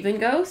believe in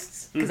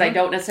ghosts, because I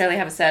don't necessarily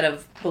have a set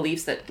of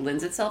beliefs that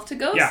lends itself to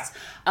ghosts.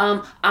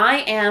 Yeah.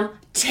 I am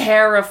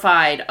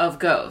terrified of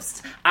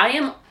ghosts.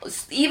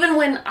 Even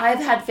when I've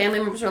had family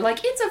members who are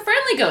like, it's a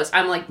friendly ghost,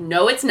 I'm like,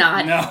 no, it's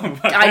not. No.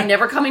 I'm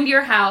never coming to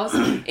your house.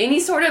 Any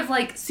sort of,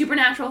 like,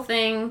 supernatural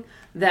thing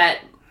that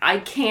I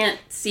can't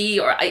see,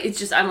 or it's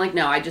just, I'm like,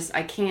 no, I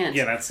can't.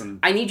 Yeah, that's some...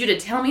 I need you to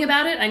tell me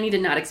about it. I need to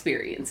not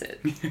experience it.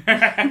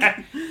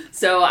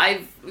 So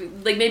I've,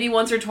 like, maybe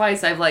once or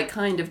twice, I've, like,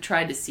 kind of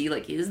tried to see,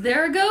 like, is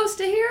there a ghost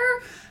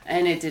here?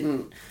 And it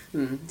didn't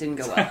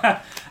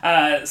go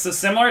well. So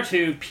similar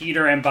to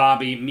Peter and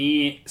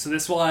Bobby, so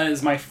this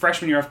was my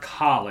freshman year of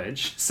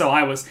college, so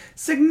I was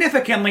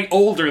significantly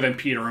older than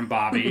Peter and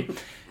Bobby,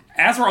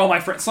 as were all my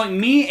friends. So, like,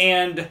 me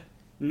and,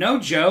 no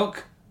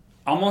joke,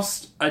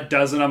 almost a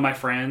dozen of my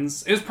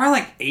friends, it was probably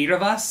like 8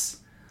 of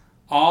us,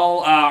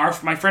 all,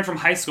 my friend from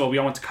high school, we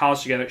all went to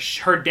college together.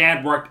 Her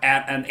dad worked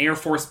at an Air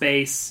Force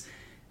base,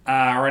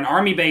 or an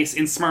Army base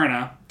in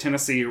Smyrna,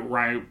 Tennessee,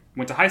 where I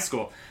went to high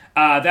school.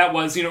 That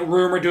was,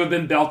 rumored to have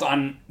been built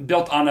on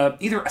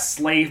either a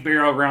slave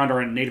burial ground or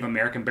a Native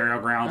American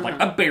burial ground, like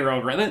a burial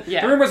ground.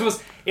 Yeah. The rumors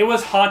was, it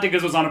was haunted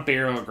because it was on a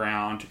burial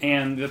ground,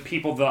 and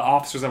the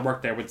officers that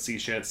worked there would see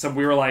shit. So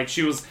we were like,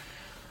 she was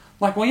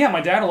like, well, yeah, my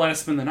dad will let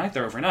us spend the night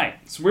there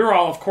overnight. So we were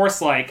all, of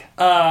course, like,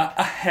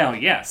 hell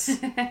yes.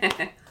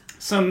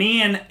 So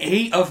me and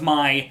 8 of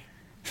my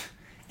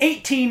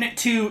 18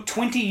 to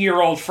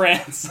 20-year-old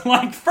friends,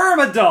 like, firm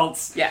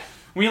adults. Yeah.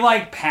 We,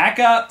 like, pack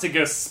up to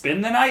go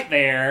spend the night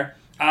there.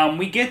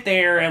 We get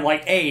there at,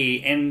 like,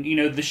 8, and,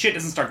 the shit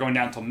doesn't start going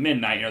down until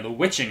midnight, the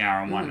witching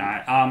hour and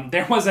whatnot.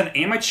 There was an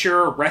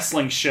amateur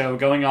wrestling show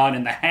going on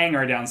in the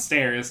hangar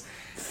downstairs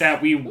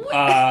that we,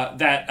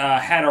 had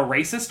a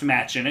racist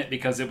match in it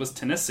because it was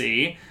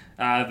Tennessee.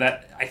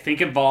 That I think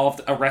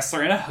involved a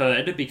wrestler in a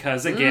hood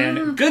because,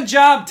 again, good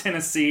job,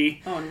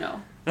 Tennessee. Oh,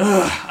 no.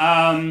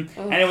 And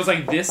it was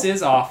like, this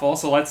is awful,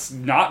 so let's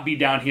not be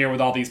down here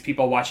with all these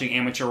people watching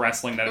amateur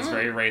wrestling that is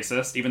very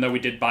racist, even though we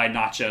did buy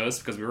nachos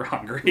because we were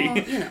hungry. Well,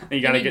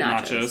 you gotta get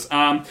nachos.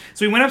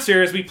 So we went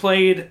upstairs, we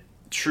played,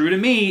 true to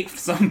me,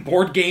 some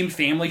board game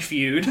Family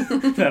Feud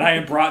that I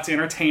had brought to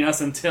entertain us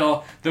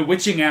until the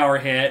witching hour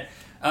hit,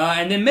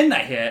 and then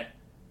midnight hit,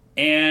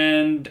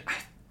 and I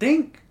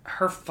think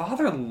her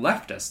father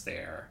left us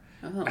there.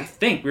 Oh. I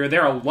think we were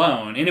there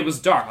alone, and it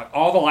was dark. Like,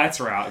 all the lights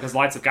were out because the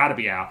lights have got to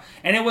be out.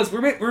 And it was we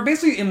were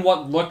basically in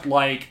what looked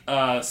like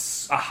a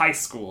high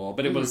school,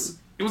 but it was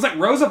like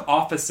rows of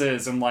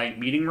offices and like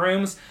meeting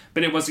rooms.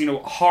 But it was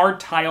hard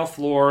tile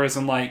floors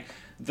and like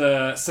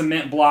the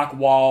cement block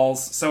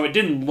walls, so it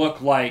didn't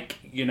look like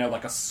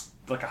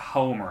like a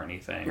home or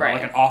anything, right? Or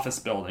like an office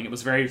building. It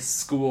was very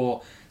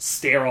school,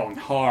 sterile and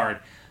hard.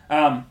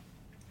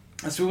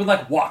 So we would,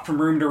 like, walk from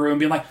room to room,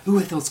 being like, ooh,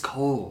 it feels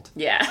cold.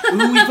 Yeah.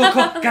 Ooh, we feel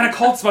cold. Got a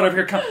cold spot over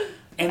here. Come.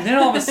 And then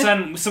all of a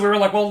sudden, so we were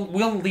like, well,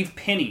 we'll leave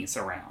pennies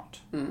around.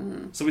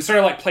 Mm-hmm. So we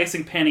started, like,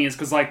 placing pennies,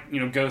 because, like,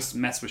 ghosts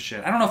mess with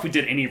shit. I don't know if we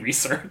did any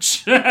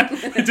research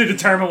to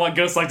determine what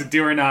ghosts like to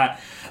do or not.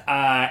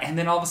 And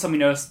then all of a sudden we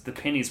noticed the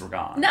pennies were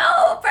gone.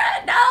 No,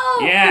 Brett,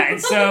 no! Yeah,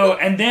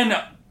 and then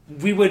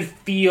we would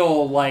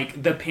feel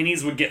like the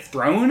pennies would get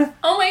thrown.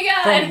 Oh my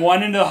god! From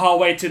one end of the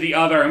hallway to the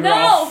other, and we were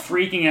all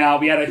freaking out.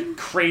 We had a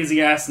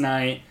crazy ass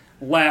night.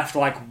 Left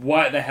like,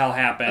 what the hell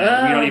happened?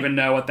 We don't even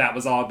know what that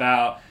was all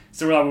about.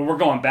 So we're like, well, we're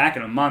going back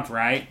in a month,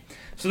 right?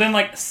 So then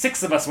like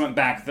 6 of us went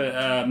back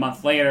the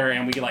month later,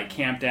 and we like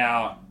camped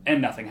out,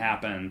 and nothing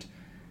happened.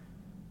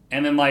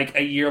 And then like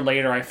a year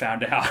later, I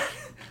found out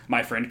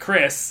my friend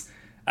Chris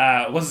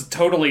was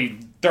totally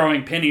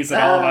throwing pennies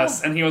at all of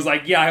us, and he was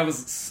like, I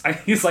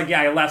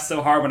laughed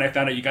so hard when I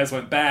found out you guys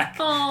went back.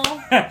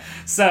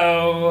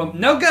 So,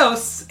 no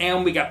ghosts,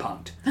 and we got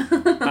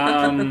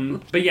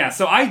punked. But yeah,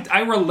 so I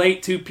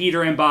relate to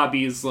Peter and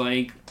Bobby's,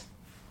 like,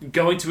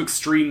 going to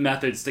extreme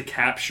methods to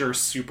capture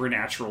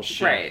supernatural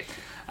shit. Right.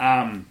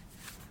 And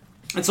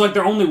so, like,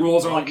 their only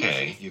rules are like...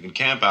 Okay, you can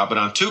camp out, but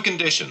on 2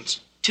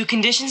 conditions. 2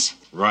 conditions?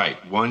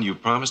 Right. 1, you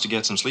promise to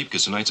get some sleep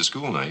because tonight's a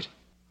school night.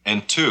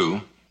 And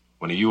 2...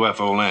 when a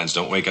UFO lands,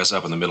 don't wake us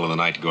up in the middle of the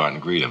night to go out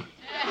and greet him.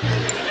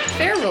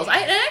 Fair rules.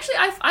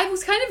 I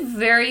was kind of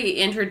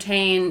very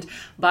entertained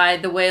by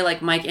the way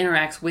like Mike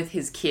interacts with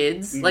his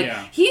kids. Like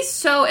he's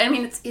so. I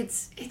mean,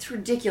 it's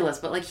ridiculous,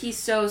 but like he's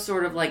so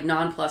sort of like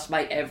nonplussed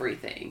by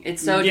everything.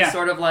 It's so just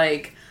sort of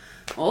like,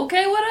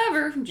 okay,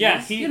 whatever.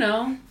 Just, like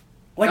don't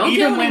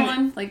kill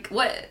anyone. Like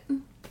what?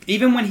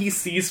 Even when he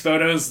sees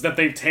photos that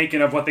they've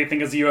taken of what they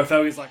think is a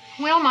UFO, he's like,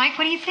 well, Mike,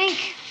 what do you think?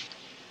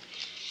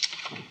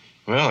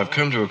 Well, I've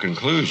come to a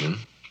conclusion.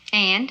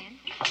 And?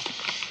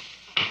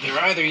 They're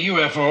either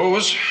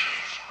UFOs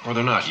or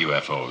they're not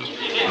UFOs.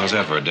 How's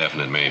that for a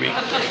definite maybe?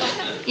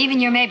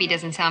 Even your maybe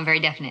doesn't sound very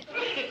definite.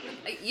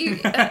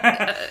 He's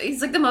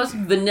like the most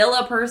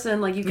vanilla person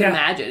like you can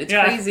imagine. It's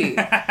crazy.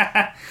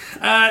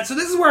 So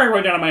this is where I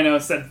wrote down in my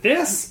notes that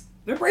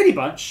the Brady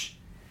Bunch,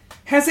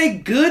 has a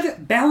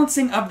good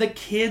balancing of the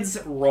kids'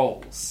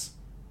 roles.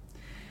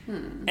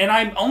 And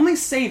I only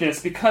say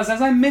this because,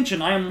 as I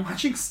mentioned, I am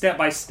watching step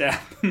by step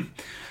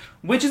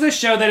which is a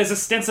show that is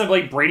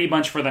ostensibly Brady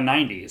Bunch for the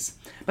 90s.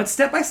 But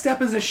Step by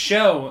Step is a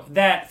show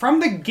that,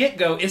 from the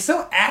get-go, is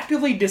so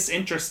actively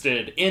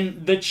disinterested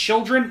in the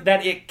children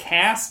that it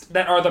cast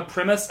that are the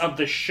premise of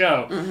the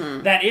show,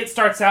 that it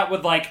starts out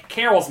with, like,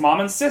 Carol's mom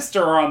and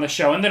sister are on the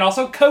show, and then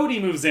also Cody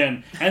moves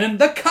in, and then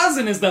the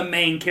cousin is the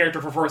main character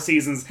for 4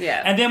 seasons.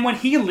 Yeah. And then when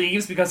he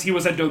leaves because he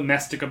was a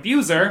domestic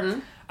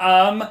abuser,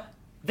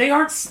 they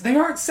aren't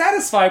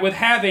satisfied with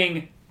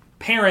having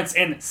parents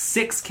and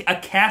a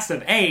cast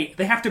of 8.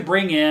 They have to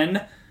bring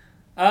in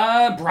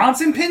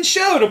Bronson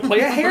Pinchot to play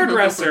a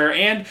hairdresser,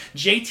 and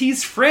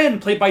JT's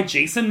friend played by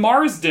Jason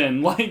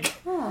Marsden. Like,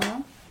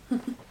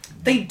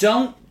 they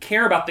don't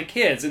care about the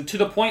kids, and to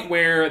the point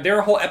where there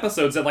are whole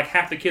episodes that like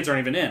half the kids aren't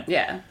even in.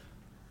 Yeah.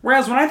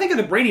 Whereas when I think of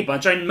the Brady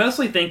Bunch, I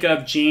mostly think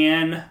of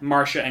Jan,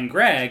 Marcia, and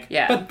Greg.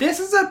 Yeah. But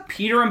this is a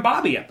Peter and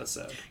Bobby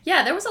episode.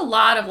 Yeah, there was a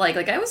lot of, like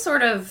I was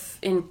sort of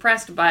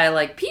impressed by,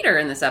 like, Peter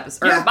in this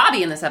episode, or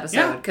Bobby in this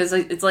episode, because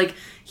it's like,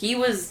 he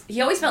always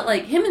felt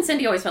like, him and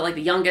Cindy always felt like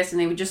the youngest, and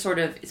they would just sort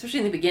of, especially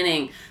in the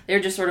beginning, they were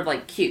just sort of,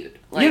 like, cute.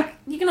 Like,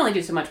 you can only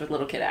do so much with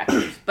little kid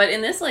actors. But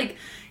in this, like,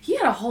 he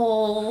had a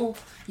whole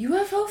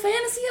UFO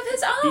fantasy of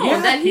his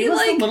own that he was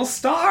like, a little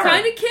star.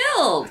 Kind of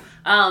killed.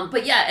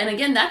 But yeah, and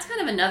again, that's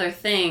kind of another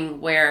thing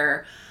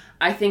where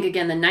I think,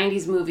 again, the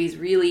 90s movies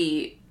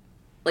really,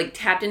 like,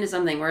 tapped into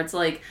something where it's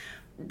like,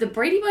 the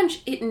Brady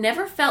Bunch, it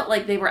never felt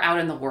like they were out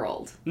in the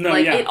world. No,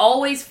 like, it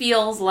always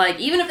feels like,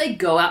 even if they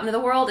go out into the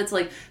world, it's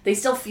like, they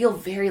still feel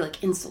very,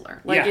 like,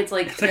 insular. Like, it's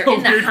like, they're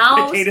in the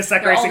house,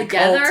 they're all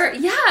together.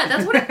 Cult. Yeah,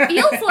 that's what it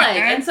feels like.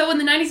 And so when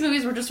the 90s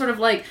movies were just sort of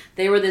like,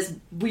 they were this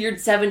weird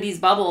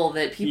 70s bubble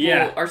that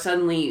people are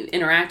suddenly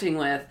interacting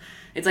with,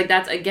 it's like,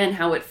 that's, again,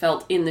 how it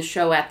felt in the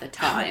show at the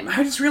time.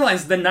 I just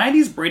realized the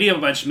 90s Brady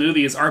Bunch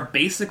movies are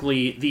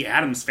basically the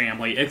Addams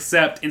Family,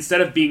 except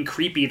instead of being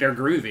creepy, they're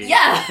groovy.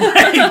 Yeah!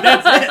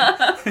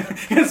 That's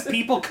it. Because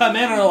people come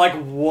in and are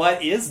like,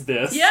 what is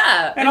this?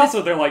 Yeah. And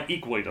also, they're, like,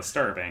 equally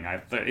disturbing.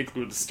 They're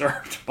equally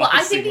disturbed. Well,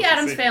 I think the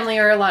Addams Family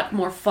are a lot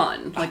more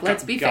fun. Like,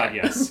 let's be fair. God,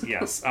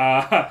 yes.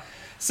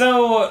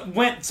 So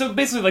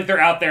basically, like, they're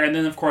out there, and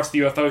then, of course, the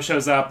UFO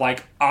shows up,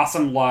 like,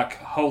 awesome luck,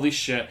 holy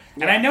shit.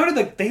 And I noted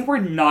that they were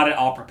not at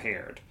all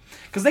prepared.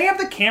 Because they have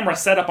the camera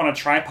set up on a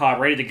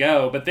tripod, ready to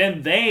go, but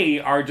then they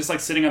are just,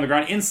 like, sitting on the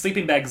ground in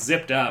sleeping bags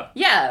zipped up.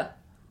 Yeah.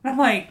 And I'm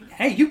like,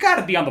 hey, you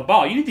gotta be on the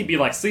ball. You need to be,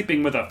 like,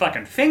 sleeping with a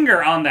fucking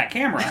finger on that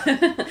camera.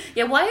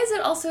 Yeah, why is it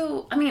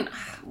also, I mean,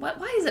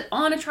 why is it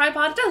on a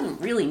tripod? It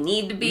doesn't really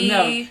need to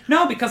be.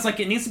 No, because,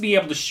 like, it needs to be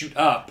able to shoot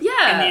up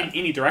in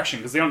any direction,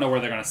 because they don't know where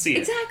they're going to see it.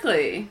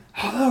 Exactly.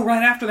 Although,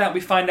 right after that, we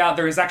find out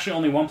there is actually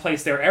only one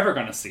place they're ever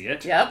going to see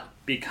it. Yep.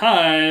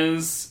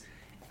 Because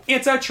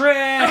it's a trick!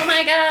 Oh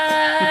my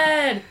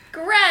god!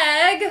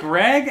 Greg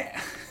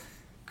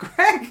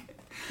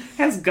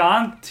has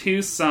gone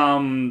to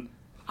some,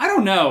 I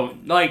don't know,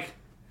 like,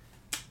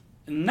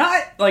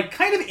 not, like,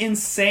 kind of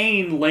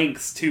insane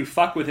lengths to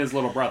fuck with his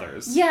little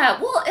brothers.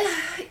 Yeah, well,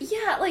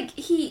 like,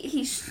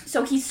 he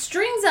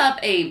strings up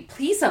a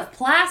piece of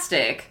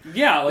plastic.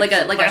 Yeah, like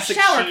a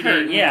shower sheeting,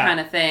 curtain kind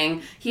of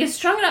thing. He has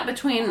strung it up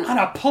between on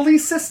a pulley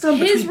system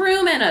his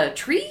room and a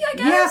tree, I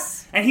guess.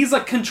 Yes, and he's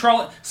like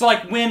controlling. So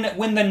like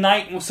when the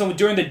night, so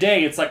during the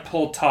day it's like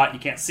pulled taut, you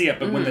can't see it,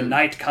 but when the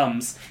night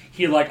comes,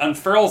 he like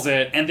unfurls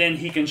it, and then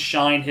he can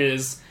shine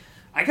his,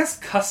 I guess,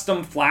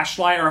 custom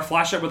flashlight, or a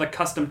flashlight with a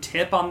custom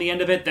tip on the end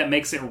of it that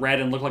makes it red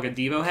and look like a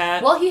Devo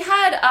hat. Well, he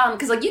had,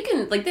 because, like, you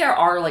can, like, there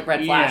are, like,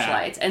 red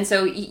flashlights, and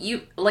so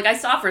you, like, I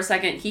saw for a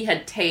second he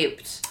had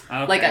taped,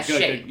 like, a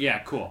shape. Good. Yeah,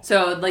 cool.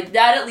 So, like,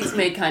 that at least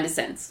made kind of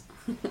sense.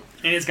 And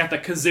he's got the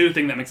kazoo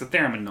thing that makes a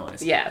theremin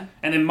noise. Yeah.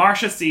 And then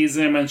Marcia sees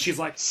him, and she's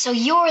like, so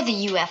you're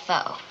the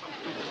UFO.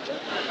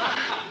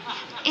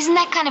 Isn't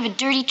that kind of a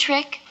dirty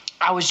trick?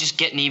 I was just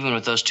getting even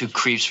with those two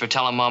creeps for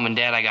telling Mom and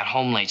Dad I got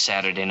home late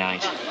Saturday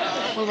night.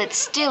 Well, it's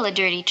still a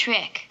dirty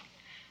trick.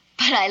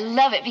 But I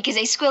love it because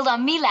they squealed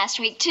on me last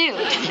week, too.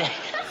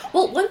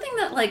 Well, one thing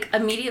that, like,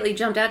 immediately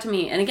jumped out to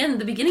me, and again,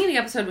 the beginning of the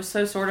episode was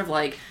so sort of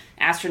like,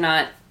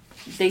 astronaut,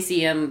 they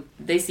see a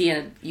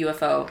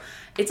UFO.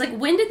 It's like,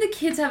 when did the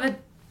kids have a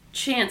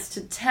chance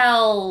to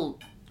tell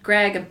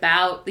Greg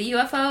about the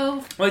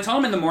UFO? Well, they told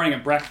him in the morning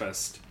at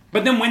breakfast.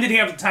 But then when did he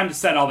have the time to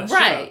set all this shit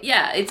up? Right,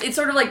 yeah. It's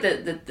sort of like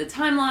the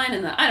timeline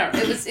and the, I don't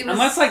know, it was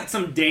Unless, like,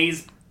 some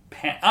days...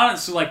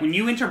 Honestly, like, when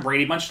you enter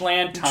Brady Bunch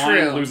land,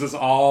 time loses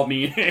all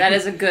meaning. That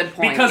is a good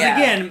point, Because,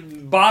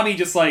 again, Bobby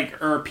just,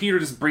 like, or Peter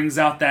just brings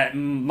out that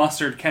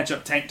mustard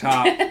ketchup tank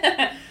top.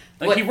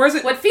 Like, he wears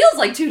it... What feels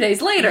like 2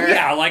 days later.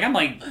 Yeah, like, I'm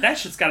like, that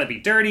shit's gotta be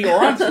dirty, or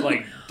I'm just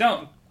like,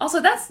 don't... Also,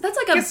 that's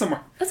like a... Get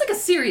somewhere. That's like a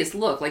serious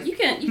look. Like, you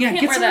can't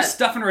get wear some that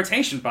stuff in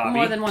rotation, Bobby.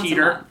 more than once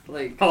Peter, a month.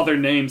 Like... all their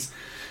names.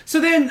 So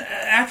then,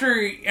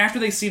 after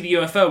they see the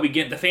UFO, we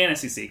get the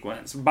fantasy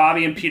sequence.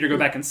 Bobby and Peter go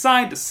back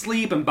inside to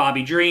sleep, and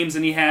Bobby dreams,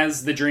 and he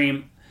has the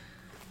dream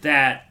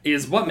that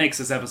is what makes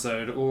this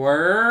episode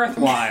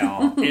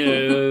worthwhile,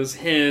 is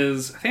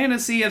his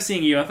fantasy of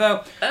seeing a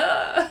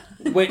UFO.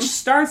 which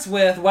starts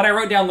with what I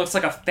wrote down looks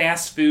like a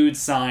fast food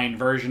sign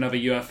version of a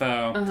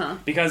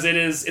UFO because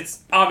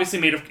it's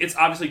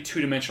obviously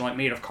two-dimensional, like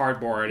made of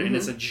cardboard, and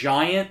it's a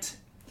giant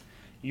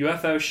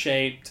UFO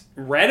shaped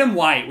red and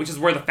white, which is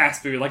where the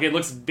fast food, like, it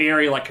looks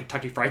very like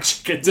Kentucky Fried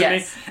Chicken to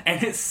me,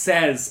 and it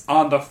says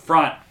on the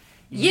front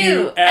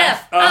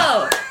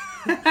UFO.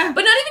 But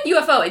not even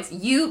UFO, it's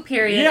U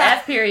period,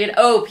 F period,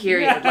 O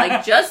period.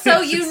 Like, just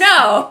so you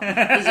know,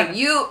 these are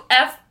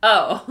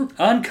UFO.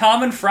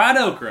 Uncommon fried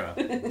okra.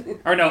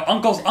 Or no,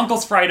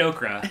 Uncle's Fried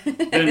Okra.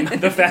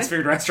 The fast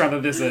food restaurant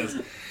that this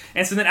is.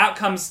 And so then out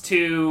comes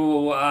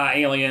two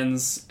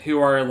aliens who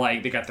are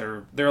like,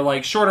 they're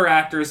like shorter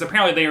actors.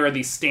 Apparently they are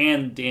the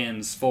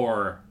stand-ins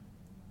for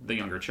the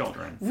younger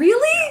children.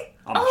 Really?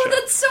 Oh,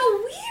 that's so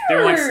weird.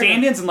 They're like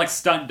stand-ins and like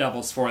stunt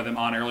doubles for them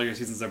on earlier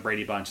seasons of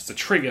Brady Bunch. It's a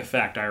trivia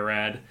fact I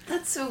read.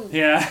 That's so...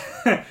 Yeah.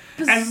 I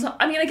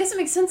mean, I guess it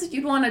makes sense that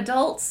you'd want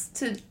adults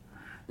to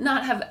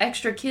not have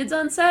extra kids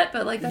on set,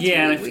 but like, that's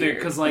really weird.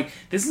 Because like,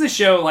 this is a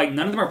show, like,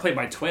 none of them are played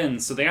by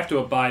twins, so they have to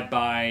abide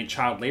by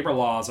child labor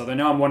laws. Although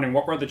now I'm wondering,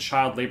 what were the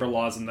child labor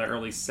laws in the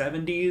early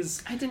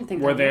 70s? I didn't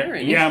think were there.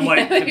 Yeah, I'm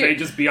like, could they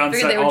just be on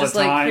set all the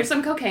time? Like, here's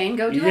some cocaine,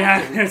 go do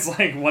acting. Yeah, it's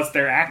like, what's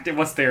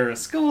their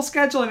school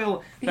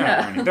schedule?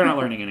 They're not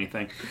learning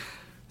anything.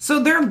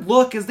 So their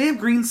look is they have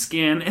green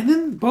skin, and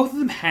then both of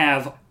them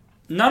have...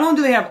 Not only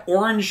do they have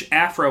orange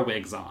afro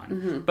wigs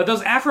on, but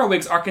those afro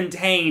wigs are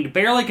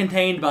barely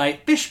contained by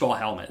fishbowl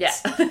helmets. Yeah.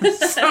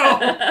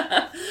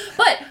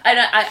 But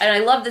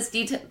I love this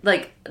detail.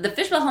 Like, the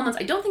fishbowl helmets,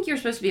 I don't think you were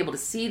supposed to be able to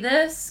see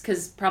this,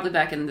 because probably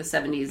back in the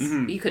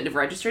 70s, you couldn't have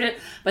registered it,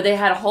 but they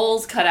had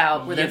holes cut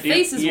out where their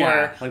faces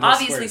were, like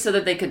obviously squares. So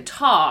that they could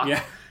talk.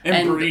 Yeah.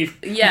 And breathe.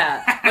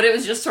 Yeah, but it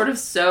was just sort of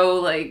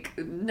so, like,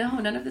 no,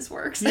 none of this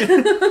works.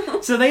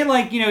 Yeah. So they,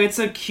 like, it's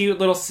a cute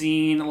little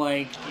scene,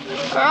 like...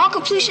 Are all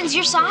Capuchins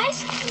your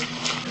size?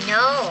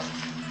 No.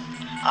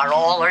 Are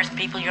all Earth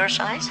people your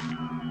size?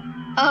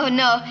 Oh,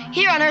 no.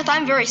 Here on Earth,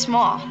 I'm very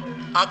small.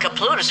 On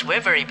Plutus, we're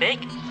very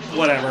big.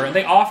 Whatever. And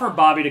they offer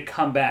Bobby to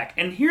come back.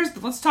 And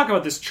let's talk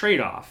about this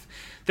trade-off.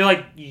 They're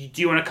like,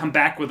 do you want to come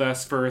back with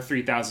us for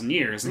 3,000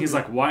 years? And he's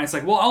like, why? And it's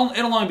like, well,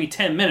 it'll only be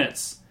 10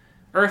 minutes.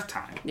 Earth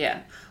time.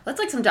 Yeah. That's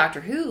like some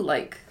Doctor Who,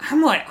 like...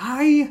 I'm like,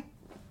 I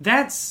would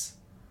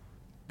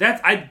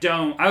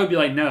be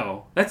like,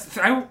 no. That's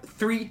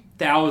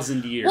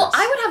 3,000 years. Well,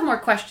 I would have more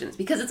questions,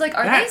 because it's like,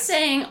 are they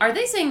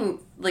saying,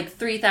 like,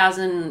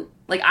 3,000...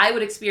 Like, I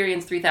would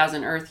experience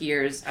 3,000 Earth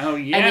years. Oh,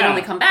 yeah. And then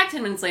only come back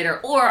 10 minutes later,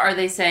 or are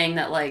they saying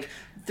that, like...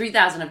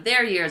 3,000 of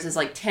their years is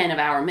like 10 of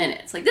our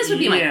minutes. Like, this would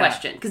be my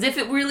question. Because if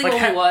it really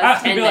only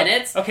was 10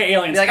 minutes... Like, okay,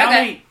 aliens, like,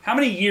 how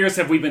many years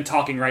have we been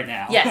talking right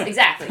now? Yes,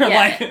 exactly.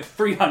 Yeah. Like,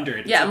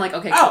 300. Yeah, I'm like,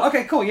 okay, cool. Oh,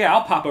 okay, cool. Yeah,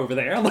 I'll pop over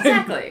there. Like,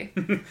 exactly.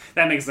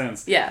 That makes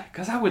sense. Yeah.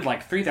 Because I would,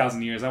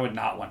 3,000 years, I would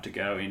not want to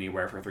go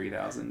anywhere for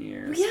 3,000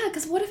 years. Yeah,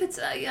 because what if it's...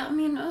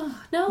 no.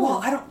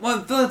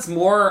 Well, that's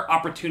more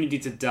opportunity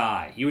to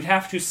die. You would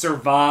have to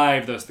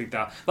survive those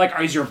 3,000. Like,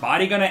 is your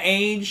body going to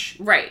age?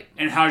 Right.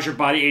 And how is your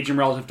body aging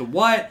relative to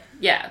what?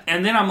 Yeah.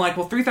 And then I'm like,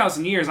 well,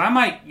 3,000 years, I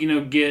might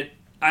get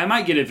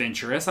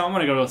adventurous. I want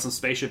to go to some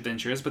spaceship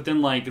adventures, but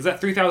then, is that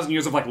 3,000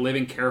 years of,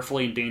 living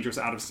carefully and dangerous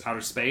out of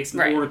outer space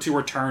in order to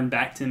return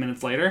back 10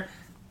 minutes later?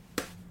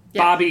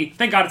 Yeah. Bobby,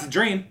 thank God it's a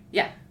dream.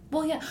 Yeah.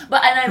 Well, yeah. And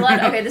I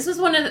loved, okay, this was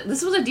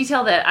a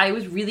detail that I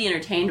was really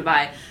entertained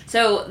by.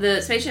 So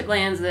the spaceship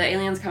lands, the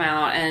aliens come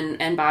out,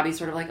 and Bobby's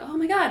sort of like, oh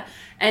my God.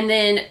 And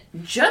then,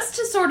 just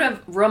to sort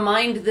of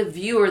remind the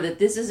viewer that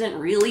this isn't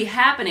really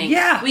happening,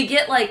 we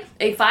get,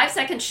 a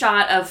 5-second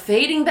shot of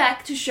fading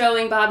back to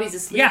showing Bobby's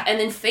asleep, and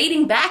then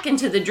fading back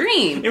into the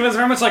dream. It was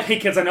very much like, hey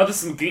kids, I know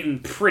this is getting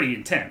pretty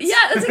intense. Yeah,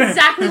 that's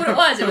exactly what it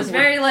was. It was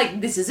very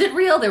this isn't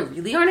real, there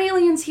really aren't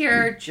aliens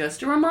here,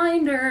 just a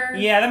reminder.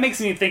 Yeah, that makes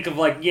me think of,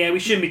 we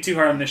shouldn't be too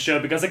hard on this show,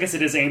 because I guess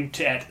it is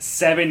aimed at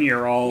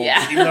 7-year-olds,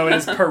 even though it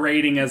is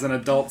parading as an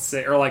adult, it's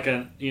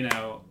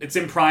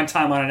in prime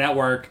time on a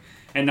network,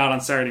 and not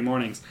on Saturday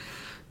mornings.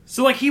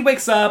 So, he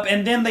wakes up,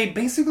 and then they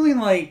basically,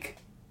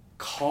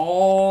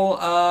 call,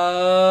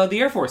 the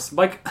Air Force.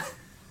 I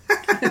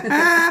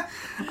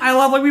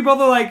love, we both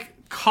are,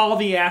 call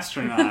the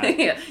astronaut.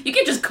 Yeah. You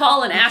can't just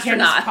call an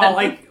astronaut.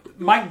 Call,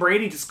 Mike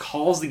Brady just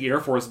calls the Air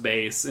Force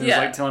base and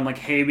is, telling them,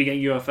 hey, we get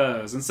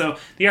UFOs. And so,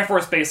 the Air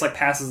Force base,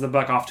 passes the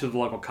buck off to the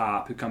local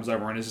cop, who comes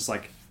over and is just,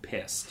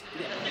 pissed.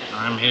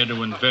 I'm here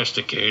to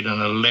investigate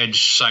an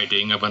alleged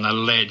sighting of an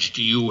alleged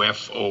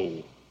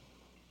UFO.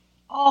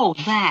 Oh,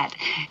 that.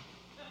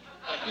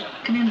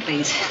 Come in,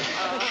 please.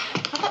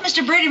 I thought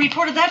Mr. Brady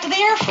reported that to the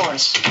Air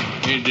Force.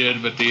 He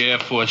did, but the Air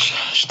Force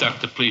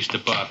stuck the police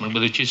department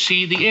with it. You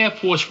see, the Air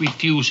Force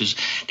refuses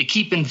to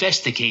keep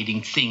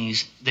investigating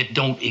things that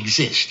don't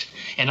exist,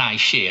 and I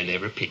share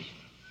their opinion.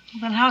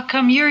 Then how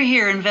come you're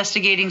here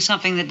investigating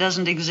something that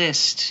doesn't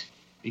exist?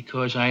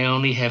 Because I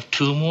only have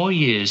 2 more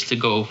years to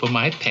go for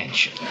my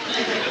pension.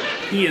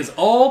 He is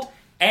old,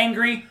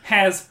 angry,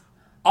 has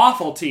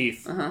awful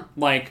teeth.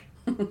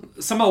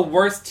 some of the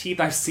worst teeth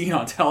I've seen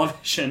on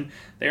television.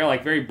 They're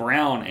like very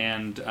brown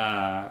and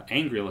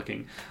angry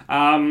looking.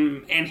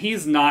 And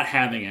he's not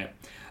having it.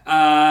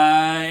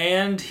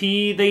 And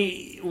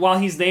while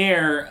he's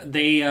there,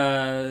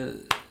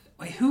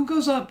 who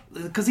goes up?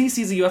 Because he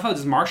sees a UFO.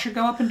 Does Marcia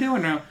go up and do it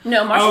or no?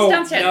 No,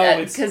 Marcia's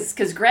downstairs.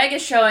 Because Greg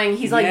is showing,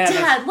 he's like,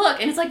 Dad, look.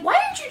 And it's like, why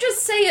didn't you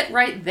just say it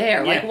right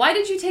there? Yeah. Like, why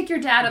did you take your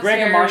dad upstairs?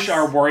 Greg and Marcia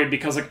are worried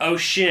because, like, oh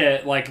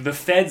shit, like, the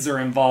feds are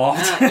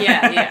involved.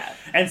 Yeah.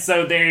 And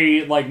so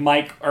they, like,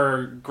 Mike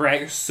or Greg,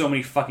 there's so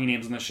many fucking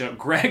names on the show.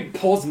 Greg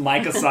pulls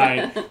Mike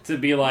aside to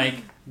be like,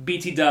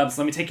 BT Dubs,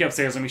 let me take you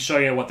upstairs, let me show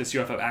you what this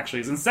UFO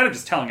actually is, instead of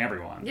just telling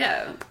everyone.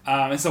 Yeah.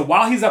 And so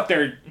while he's up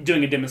there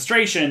doing a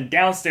demonstration,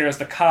 downstairs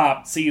the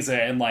cop sees it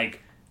and,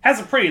 like, has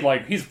a pretty,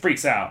 like, he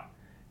freaks out.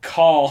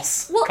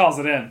 Calls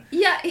it in.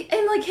 Yeah,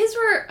 and, like,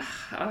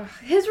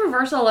 his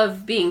reversal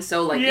of being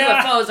so, like,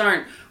 UFOs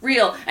aren't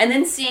real, and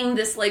then seeing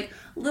this, like,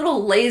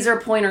 little laser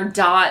pointer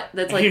dot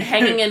that's, like,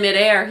 hanging in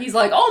midair, he's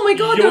like, oh my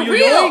god, they're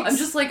real! Yikes. I'm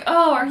just like,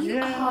 oh, are you...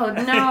 Yeah. Oh,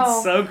 no.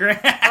 It's so great.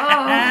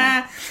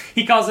 Oh.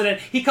 He calls it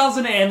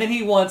in, and then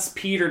he wants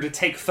Peter to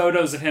take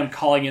photos of him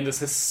calling in this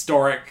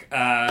historic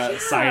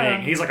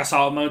sighting. He's like, I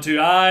saw it with my own 2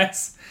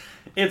 eyes.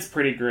 It's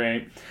pretty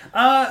great.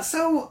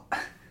 So...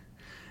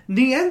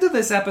 the end of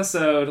this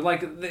episode,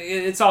 like,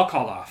 it's all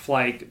called off.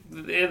 Like,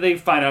 they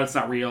find out it's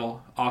not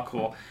real. All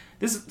cool.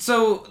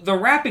 So, the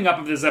wrapping up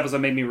of this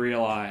episode made me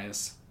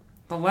realize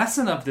the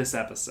lesson of this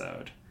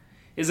episode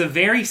is a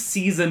very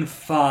Season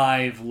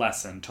 5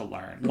 lesson to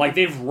learn. Like,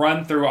 they've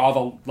run through all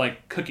the,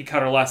 like,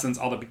 cookie-cutter lessons,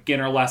 all the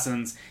beginner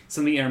lessons,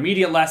 some of the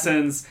intermediate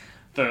lessons,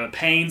 the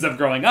pains of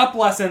growing up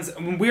lessons.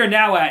 We are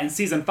now in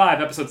Season 5,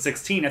 Episode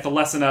 16, at the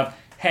lesson of,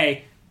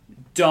 hey...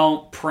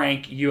 don't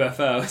prank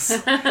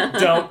UFOs.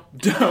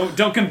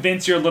 don't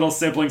convince your little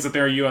siblings that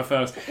they're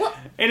UFOs. Well,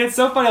 and it's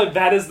so funny, like,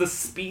 that is the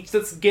speech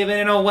that's given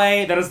in a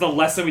way. That is the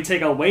lesson we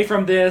take away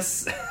from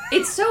this.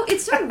 It's so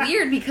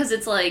weird because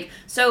it's like,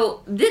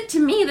 to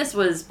me this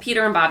was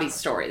Peter and Bobby's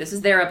story. This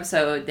is their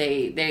episode.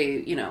 They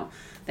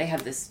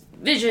have this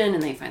vision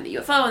and they find the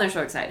UFO and they're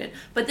so excited.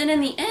 But then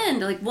in the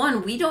end, like,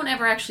 we don't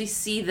ever actually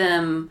see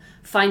them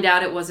find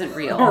out it wasn't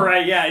real.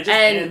 Right, yeah, it just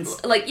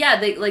ends. Like, yeah,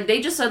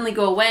 they just suddenly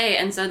go away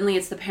and suddenly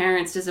it's the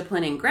parents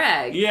disciplining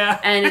Greg. Yeah.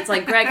 And it's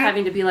like Greg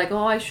having to be like,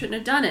 oh, I shouldn't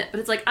have done it.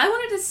 But it's like, I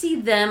wanted to see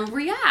them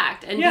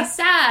react and be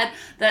sad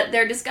that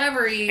their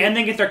discovery... and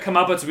then get their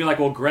comeuppance to be like,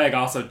 well, Greg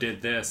also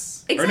did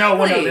this. Exactly. Or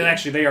no, then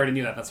actually they already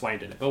knew that, that's why he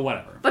did it. But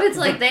whatever. But it's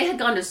like, they had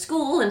gone to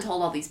school and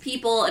told all these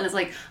people, and it's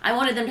like, I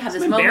wanted them to have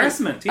this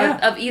embarrassment,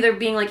 moment of either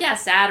being like,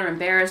 sad or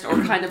embarrassed, or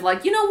kind of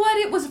like, you know what,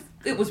 it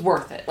was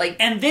worth it. Like,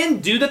 and then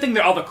do the thing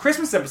that all the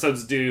Christmas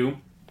episodes do,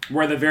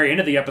 where the very end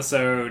of the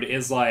episode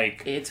is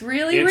like, it's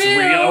real.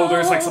 Oh,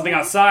 there's like something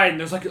outside, and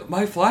there's like,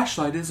 my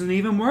flashlight isn't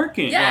even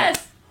working.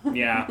 Yes. Like,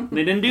 yeah,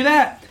 they didn't do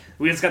that.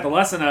 We just got the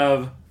lesson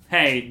of,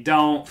 hey,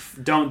 don't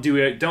do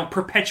it. Don't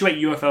perpetuate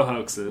UFO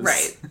hoaxes.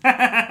 Right.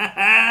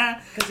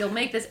 Because you'll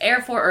make this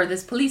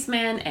this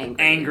policeman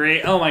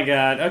angry. Oh my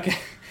god. Okay.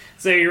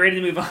 So you ready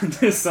to move on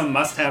to some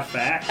must-have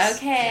facts?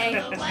 Okay.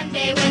 One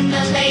day when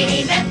the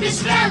lady met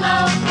this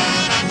fellow,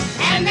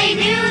 and they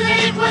knew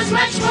that it was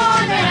much more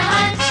than a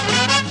hunch,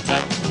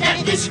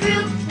 that this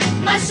group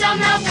must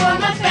somehow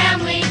form a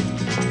family.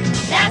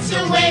 That's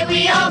the way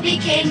we all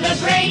became the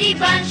Brady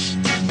Bunch.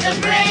 The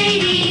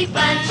Brady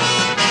Bunch.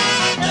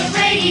 The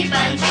Brady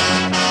Bunch.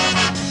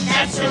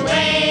 That's the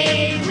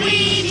way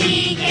we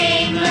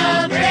became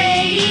the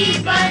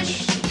Brady Bunch.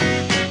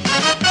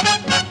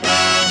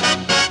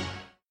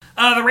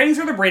 The ratings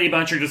for the Brady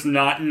Bunch are just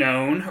not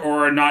known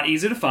or not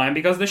easy to find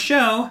because the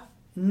show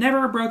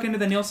never broke into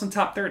the Nielsen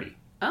Top 30.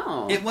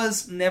 Oh. It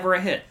was never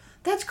a hit.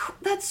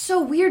 That's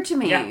so weird to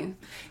me. Yeah.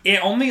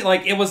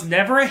 It was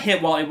never a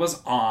hit while it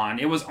was on.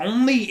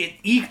 It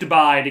eked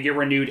by to get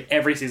renewed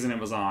every season it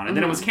was on. And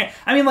then it was it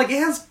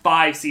has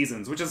 5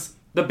 seasons, which is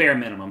the bare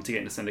minimum to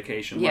get into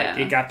syndication. Yeah.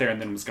 Like, it got there and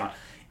then it was gone.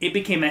 It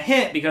became a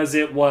hit because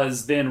it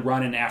was then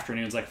run in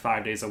afternoons, like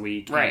 5 days a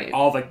week. Right. And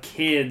all the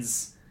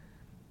kids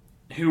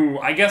who,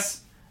 I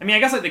guess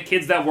like the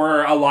kids that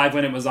were alive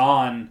when it was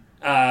on,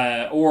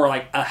 or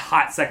like a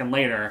hot second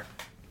later,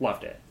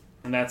 loved it.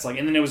 And that's like,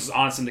 and then it was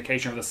on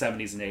syndication over the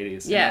 70s and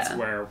 80s. Yeah. And that's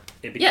where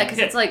it became. Yeah, because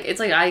it's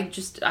like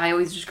I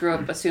always just grew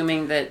up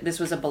assuming that this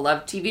was a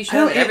beloved TV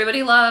show that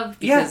everybody loved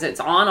because it's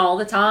on all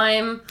the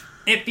time.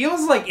 It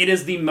feels like it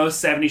is the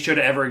most 70s show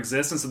to ever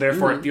exist, and so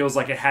therefore it feels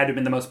like it had to have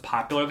been the most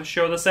popular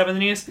show of the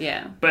 70s.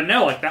 Yeah. But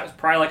no, like, that was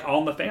probably like All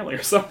in the Family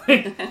or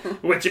something.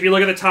 Which, if you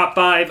look at the top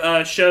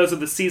 5 shows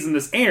of the season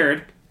this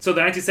aired, so the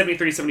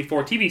 1973-74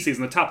 TV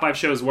season, the top 5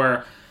 shows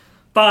were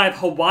 5,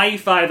 Hawaii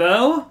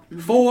Five-0,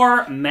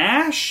 4,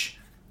 MASH,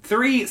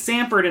 3,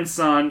 Sanford and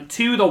Son,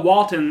 2, The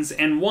Waltons,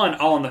 and 1,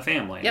 All in the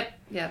Family. Yep.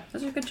 Yeah,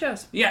 those are good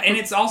shows. Yeah, and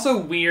it's also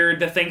weird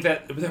to think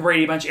that the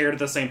Brady Bunch aired at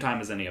the same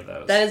time as any of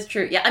those. That is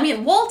true. Yeah, I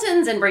mean,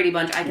 Waltons and Brady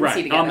Bunch I can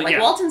see together.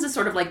 Waltons is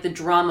sort of like the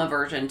drama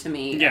version to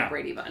me of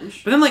Brady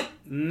Bunch. But then, like,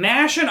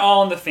 MASH and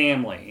All in the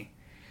Family,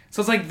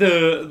 So it's like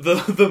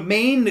the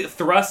main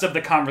thrust of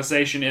the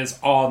conversation is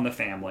All in the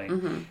Family.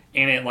 Mm-hmm.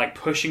 And it, like,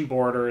 pushing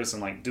borders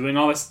and, like, doing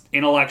all this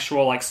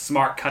intellectual, like,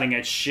 smart,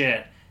 cutting-edge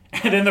shit.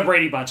 And then the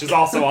Brady Bunch is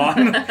also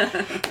on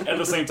at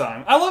the same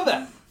time. I love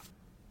that.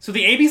 So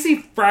the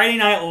ABC Friday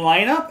night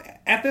lineup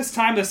at this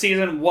time of the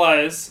season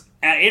was,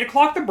 at 8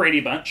 o'clock, the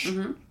Brady Bunch.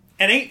 Mm-hmm.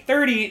 At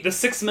 8:30, the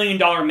 $6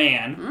 Million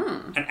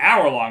Man, an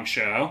hour-long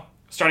show,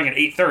 starting at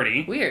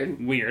 8:30.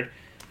 Weird.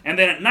 And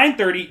then at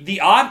 9:30, The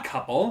Odd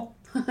Couple.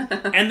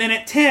 And then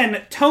at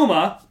 10,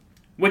 Toma,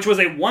 which was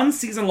a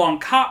one-season-long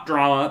cop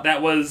drama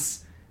that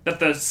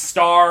the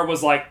star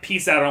was like,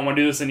 peace out, I don't want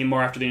to do this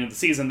anymore after the end of the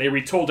season. They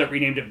retooled it,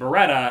 renamed it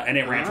Beretta, and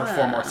it ran for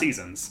 4 more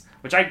seasons.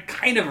 Which I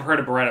kind of have heard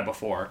of Beretta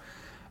before.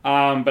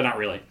 But not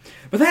really.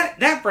 But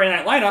that Friday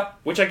night lineup,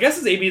 which I guess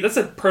is that's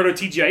a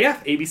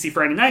proto-TGIF, ABC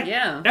Friday night.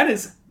 Yeah. That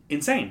is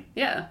insane.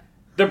 Yeah.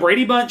 The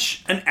Brady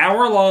Bunch, an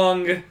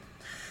hour-long,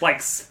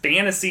 like,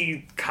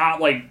 fantasy cop,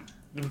 like,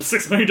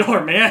 $6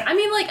 Million Man. I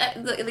mean,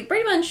 like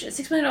Brady Bunch,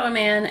 $6 Million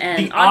Man,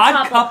 and The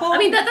Odd Couple? I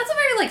mean, that's a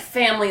very, like,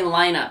 family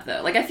lineup,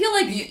 though. Like, I feel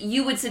like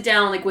you would sit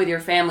down, like, with your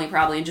family,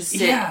 probably, and just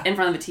sit in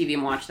front of the TV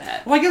and watch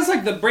that. Well, I guess,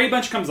 like, the Brady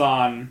Bunch comes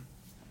on,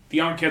 the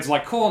young kids are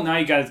like, cool, now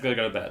you guys gotta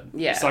go to bed.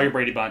 Yeah. Saw your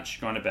Brady Bunch,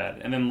 going to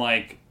bed. And then,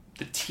 like,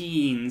 the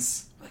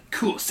teens, like,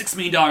 cool, $6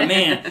 Million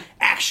Man,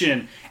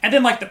 action. And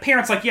then, like, the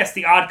parents, like, yes,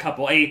 The Odd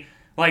Couple, a,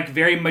 like,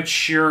 very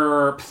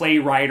mature,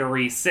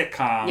 playwritery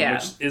sitcom,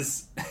 which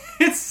is...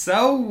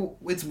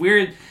 It's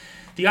weird.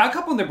 The Odd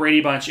Couple and the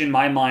Brady Bunch, in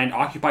my mind,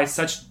 occupy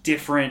such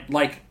different,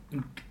 like,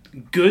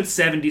 good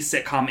 70s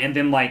sitcom and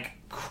then, like,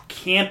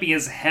 campy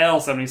as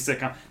hell 70s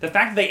sitcom. The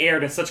fact that they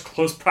aired in such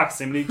close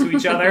proximity to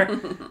each other,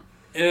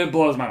 it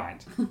blows my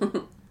mind.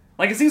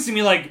 Like, it seems to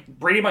me like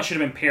Brady Bunch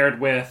should have been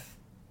paired with,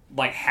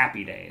 like,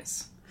 Happy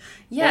Days.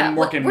 Yeah,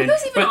 were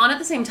those even on at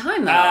the same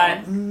time,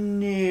 though?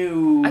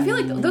 No. I feel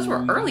like those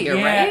were earlier,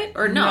 right?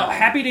 Or no?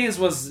 Happy Days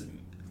was...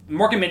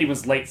 Mork and Mindy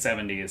was late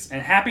 70s,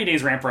 and Happy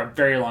Days ran for a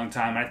very long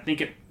time. I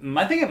think it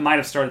might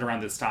have started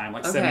around this time,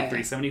 like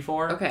 73,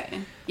 74. Okay.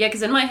 Yeah,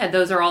 because in my head,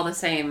 those are all the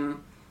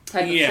same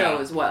type of show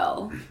as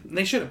well.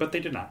 They should have, but they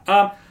did not.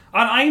 On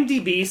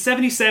IMDb,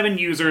 77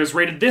 users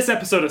rated this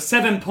episode a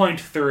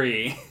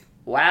 7.3.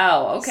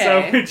 Wow, okay.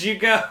 So would you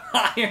go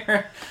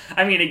higher?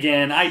 I mean,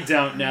 again, I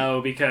don't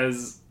know,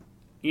 because...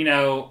 You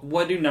know,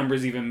 what do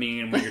numbers even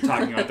mean when you're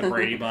talking about the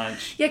Brady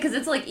Bunch? Yeah, because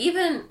it's like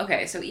even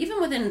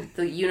within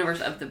the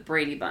universe of the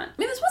Brady Bunch. I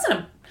mean, this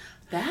wasn't a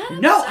bad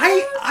episode. No,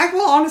 I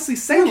will honestly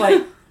say,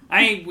 like,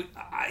 I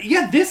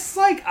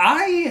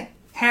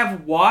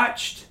have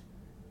watched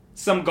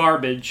some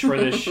garbage for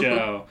this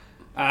show.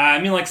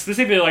 I mean, like,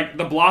 specifically, like,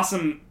 the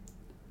Blossom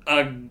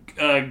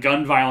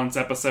gun violence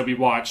episode we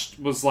watched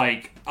was,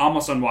 like,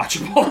 almost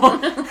unwatchable.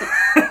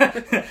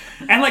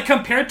 And, like,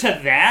 compared to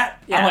that,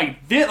 I'm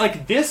like,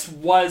 this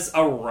was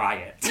a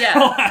riot.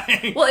 Yeah.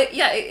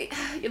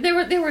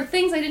 There were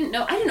things I didn't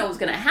know. I didn't know what was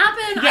going to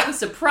happen. Yeah. I was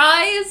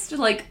surprised,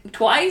 like,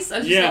 twice. I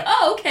was just like,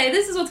 oh, okay,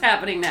 this is what's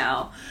happening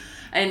now.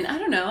 And I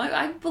don't know.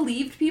 I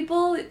believed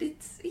people.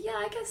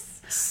 I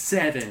guess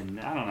 7.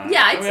 I don't know.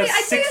 Yeah, I'd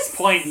say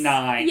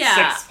 6.9.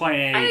 Yeah,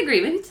 6.8. I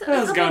agree. Maybe a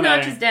couple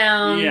notches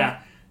down.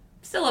 Yeah.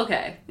 Still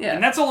okay. Yeah.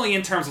 And that's only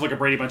in terms of like a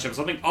Brady Bunch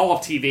episode. I think all of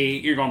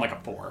TV, you're going like a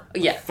 4.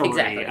 Yeah, 3.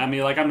 Exactly. I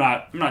mean, like I'm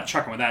not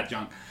chucking with that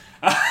junk.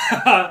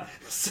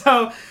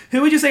 So,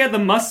 who would you say had the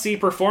must-see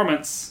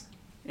performance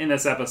in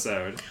this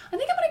episode? I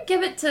think I'm going to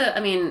give it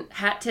to,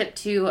 hat tip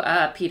to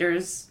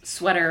Peter's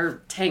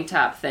sweater tank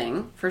top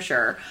thing, for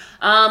sure.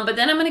 But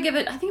then I'm going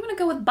to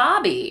go with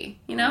Bobby.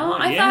 You know?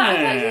 I thought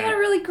he had a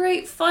really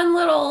great, fun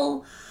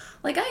little,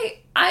 like,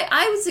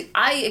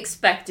 I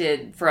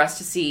expected for us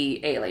to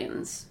see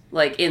aliens,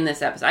 like, in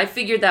this episode. I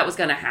figured that was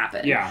going to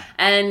happen. Yeah.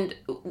 And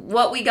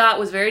what we got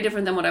was very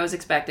different than what I was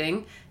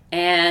expecting.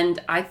 And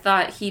I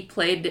thought he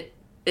played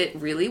it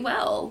really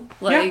well.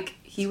 Like,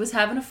 he was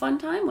having a fun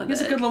time with it.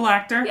 He's a good little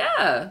actor.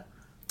 Yeah.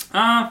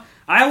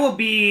 I will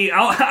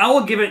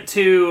give it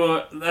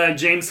to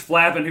James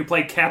Flavin, who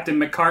played Captain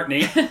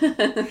McCartney.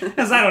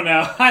 Because I don't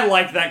know, I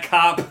like that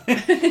cop.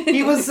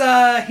 He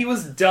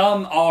was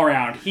dumb all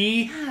around.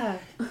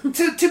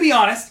 To be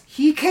honest,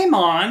 he came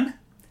on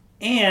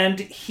and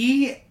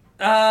he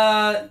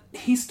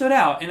stood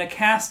out in a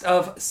cast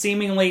of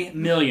seemingly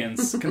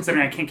millions,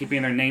 considering I can't keep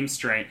getting their names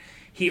straight.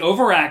 He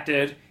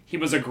overacted. He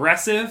was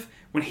aggressive.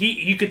 When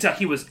you could tell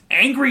he was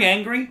angry,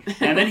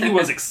 and then he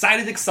was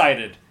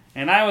excited.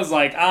 And I was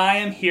like, I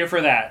am here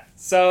for that.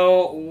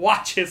 So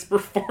watch his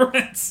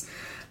performance.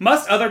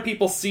 Must other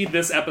people see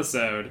this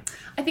episode?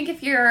 I think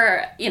if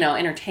you're,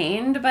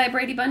 entertained by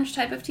Brady Bunch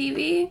type of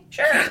TV,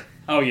 sure.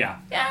 Oh, yeah.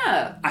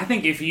 Yeah. I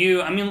think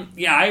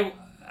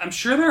I'm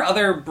sure there are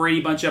other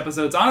Brady Bunch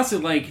episodes. Honestly,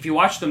 like, if you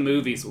watch the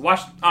movies,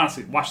 watch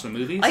the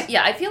movies.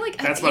 I feel like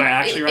that's what I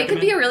actually recommend. It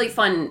could be a really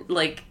fun,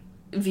 like,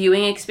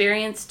 viewing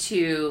experience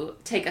to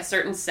take a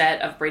certain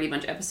set of Brady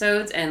Bunch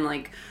episodes and,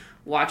 like,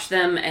 watch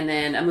them, and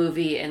then a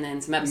movie, and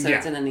then some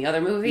episodes, and then the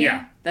other movie.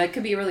 Yeah. That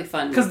could be really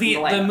fun. Because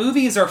the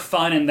movies are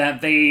fun in that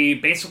they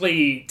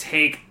basically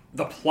take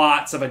the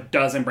plots of a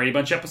dozen Brady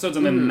Bunch episodes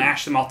and then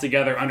mash them all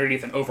together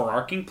underneath an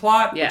overarching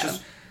plot,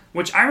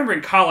 which I remember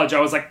in college,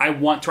 I was like, I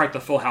want to write the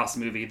Full House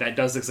movie that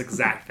does this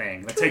exact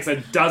thing. That takes a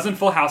dozen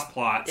Full House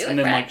plots and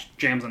then like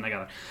jams them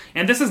together.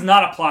 And this is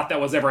not a plot that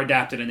was ever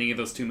adapted in any of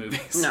those two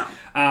movies. No.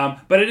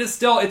 But it is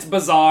still, it's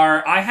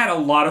bizarre. I had a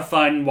lot of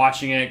fun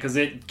watching it because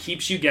it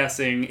keeps you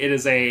guessing. It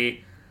is I'm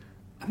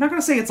not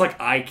going to say it's like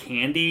eye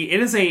candy.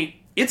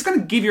 It's going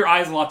to give your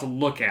eyes a lot to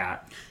look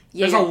at.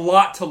 Yeah, there's a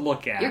lot to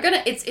look at. You're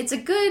gonna. It's a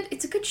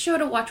good show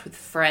to watch with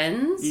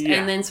friends,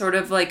 and then sort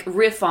of like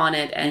riff on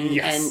it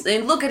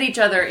and look at each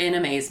other in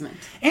amazement.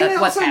 And I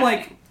also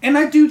like, and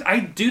I do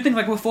think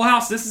like with Full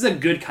House, this is a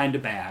good kind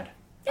of bad.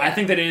 Yeah. I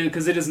think that it is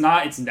because it is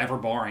not. It's never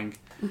boring.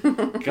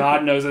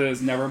 God knows it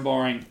is never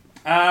boring.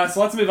 So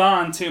let's move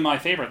on to my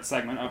favorite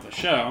segment of the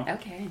show.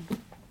 Okay.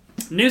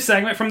 New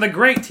segment from the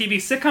great TV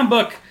sitcom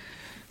book.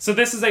 So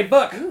this is a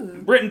book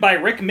written by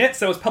Rick Mitz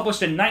that was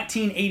published in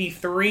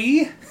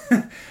 1983.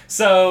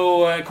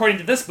 So according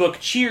to this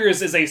book,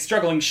 Cheers is a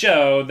struggling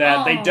show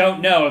that they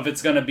don't know if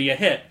it's going to be a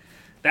hit.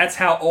 That's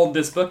how old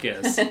this book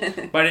is.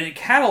 But it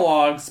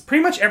catalogs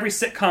pretty much every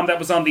sitcom that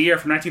was on the air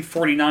from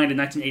 1949 to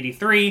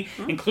 1983,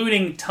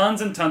 including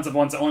tons and tons of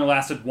ones that only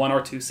lasted 1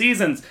 or 2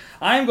 seasons.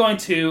 I'm going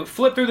to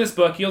flip through this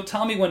book. You'll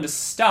tell me when to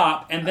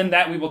stop, and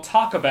then we will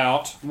talk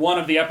about one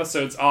of the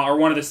episodes or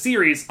one of the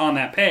series on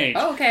that page.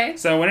 Oh, okay.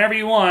 So whenever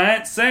you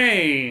want,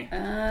 say...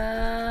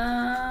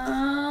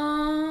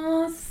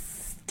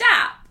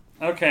 stop.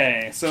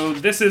 Okay, so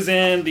this is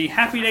in the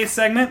Happy Days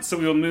segment, so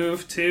we will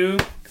move to...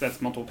 because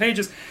that's multiple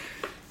pages...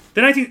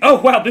 Oh,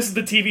 wow, this is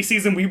the TV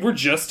season we were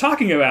just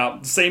talking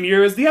about. The same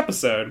year as the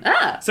episode.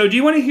 So do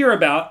you want to hear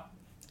about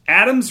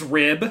Adam's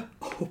Rib?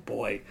 Oh,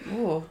 boy.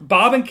 Ooh.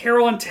 Bob and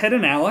Carol and Ted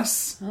and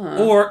Alice?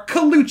 Or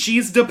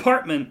Colucci's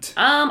Department?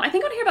 I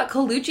think I want to hear about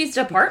Colucci's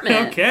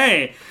Department.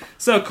 Okay.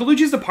 So,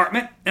 Colucci's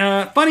Department.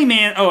 Funny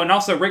man. Oh, and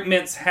also Rick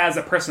Mitz has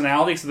a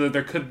personality, so that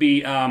there could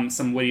be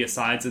some witty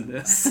asides in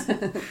this.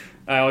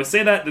 I always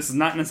say that. This is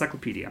not an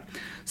encyclopedia.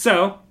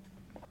 So...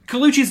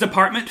 Colucci's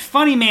Department,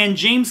 funny man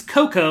James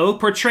Coco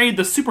portrayed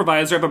the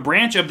supervisor of a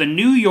branch of the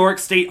New York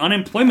State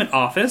Unemployment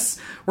Office,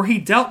 where he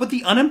dealt with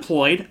the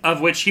unemployed,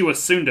 of which he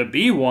was soon to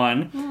be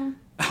one.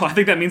 Oh, I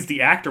think that means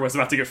the actor was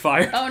about to get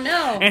fired. Oh,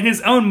 no. And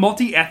his own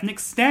multi-ethnic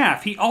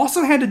staff. He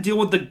also had to deal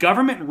with the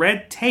government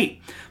red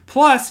tape.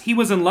 Plus, he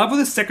was in love with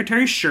his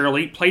secretary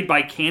Shirley, played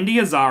by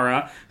Candy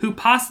Azara, who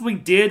possibly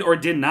did or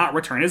did not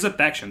return his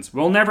affections.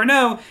 We'll never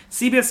know.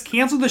 CBS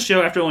canceled the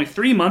show after only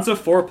 3 months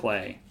of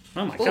foreplay.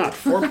 Oh my God,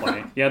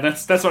 foreplay. Yeah,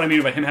 that's what I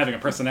mean by him having a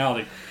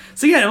personality.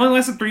 So yeah, it only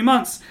lasted 3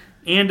 months.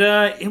 And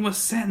it was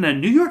set in the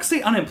New York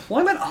State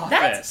Unemployment Office.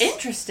 That's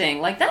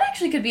interesting. Like, that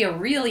actually could be a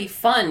really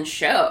fun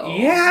show.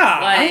 Yeah.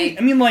 Like,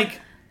 I mean,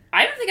 like...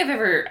 I don't think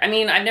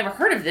I've never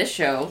heard of this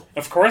show.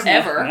 Of course not.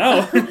 Ever.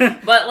 No.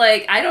 But,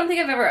 like, I don't think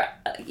I've ever,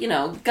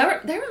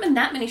 there haven't been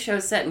that many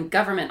shows set in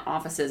government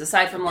offices,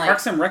 aside from, like...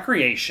 Parks and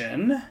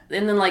Recreation.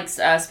 And then, like,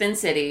 Spin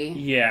City.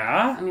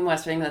 Yeah. I mean,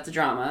 West Wing, that's a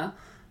drama.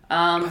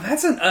 But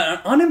that's an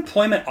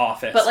unemployment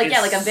office. But, like,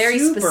 yeah, like a very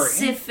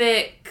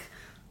specific,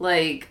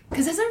 like...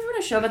 Because has there ever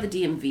been a show about the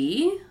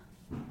DMV?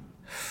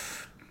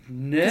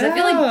 No. Because I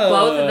feel like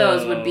both of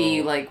those would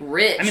be, like,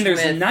 rich. I mean,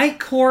 there's Night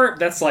Court,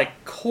 that's,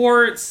 like,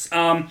 courts.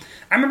 I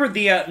remember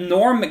the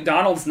Norm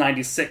Macdonald's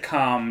 90s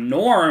sitcom,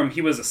 Norm,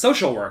 he was a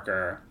social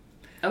worker.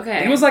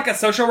 Okay. He was, like, a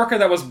social worker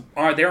that was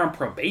there on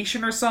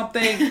probation or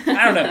something.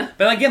 I don't know.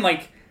 But, again,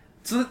 like,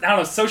 so, I don't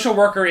know, social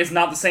worker is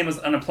not the same as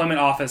unemployment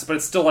office, but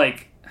it's still,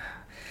 like...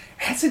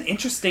 That's an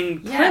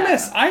interesting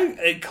premise.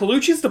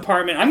 Colucci's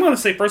Department, I'm going to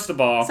say, first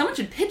of all... Someone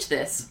should pitch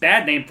this.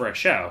 Bad name for a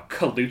show.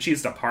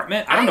 Colucci's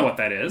Department? I don't know what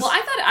that is. Well, I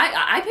thought...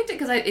 I picked it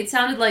because it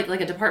sounded like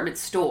a department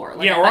store.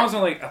 Like or I was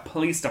like a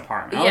police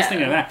department. I was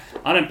thinking of that.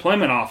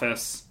 Unemployment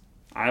office,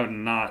 I would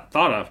not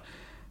thought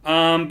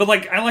of. But,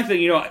 like, I like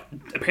that,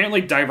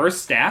 apparently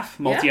diverse staff,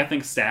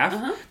 multi-ethnic staff.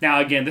 Uh-huh. Now,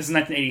 again, this is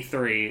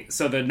 1983,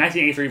 so the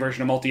 1983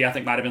 version of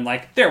multi-ethnic might have been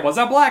like, there was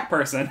a black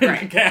person in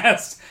the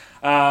cast.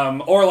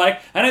 Or like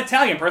an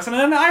Italian person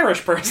and an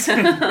Irish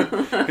person.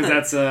 Because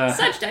that's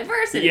such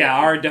diversity. Yeah,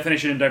 our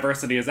definition of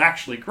diversity has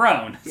actually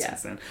grown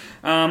since then.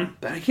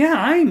 But yeah,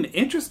 I'm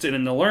interested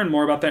in to learn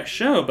more about that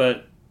show,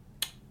 but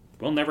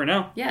we'll never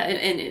know. Yeah,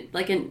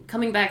 and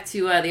coming back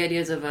to the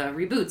ideas of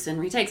reboots and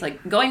retakes,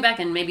 like going back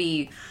and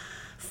maybe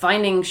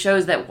finding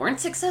shows that weren't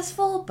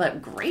successful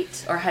but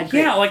great or had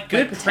great, like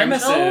good potential.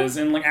 Premises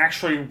and like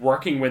actually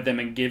working with them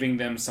and giving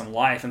them some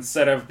life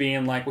instead of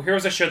being like, well,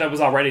 here's a show that was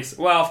already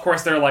of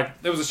course they're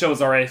like, there was a show that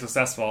was already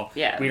successful.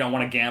 Yeah, we don't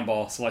want to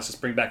gamble, so let's just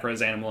bring back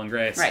Roseanne and Will and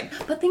Grace. Right,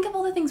 but think of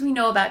all the things we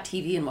know about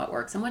TV and what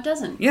works and what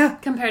doesn't. Yeah,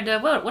 compared to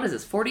what is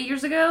this, 40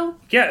 years ago?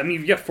 Yeah, I mean,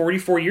 you've got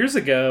 44 years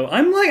ago.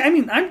 I'm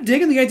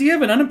digging the idea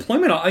of an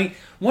unemployment.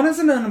 What does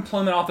an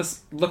unemployment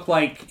office look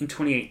like in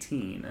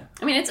 2018?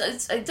 I mean,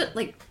 it's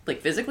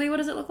like physically, what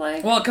does it look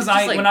like? Well, because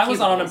when I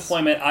was on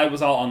unemployment, I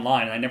was all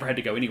online, and I never had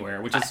to go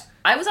anywhere, which is...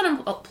 I was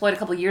unemployed a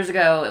couple years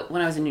ago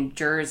when I was in New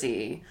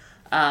Jersey,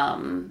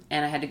 and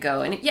I had to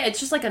go, and it's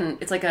just like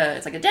it's like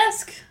a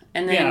desk,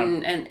 and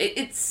then and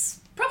it's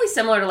probably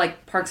similar to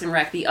like Parks and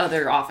Rec, the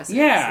other offices.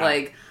 Yeah.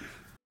 Like,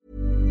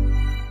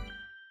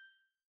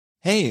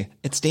 Hey,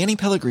 it's Danny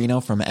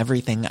Pellegrino from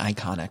Everything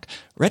Iconic.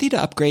 Ready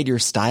to upgrade your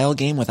style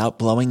game without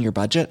blowing your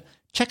budget?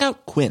 Check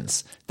out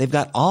Quince. They've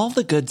got all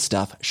the good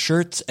stuff,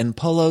 shirts and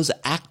polos,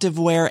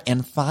 activewear,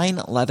 and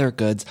fine leather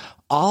goods,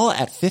 all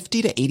at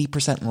 50 to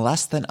 80%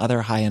 less than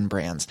other high-end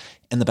brands.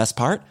 And the best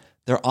part?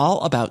 They're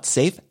all about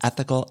safe,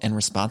 ethical, and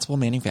responsible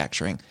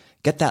manufacturing.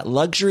 Get that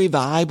luxury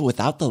vibe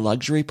without the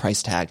luxury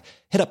price tag.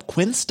 Hit up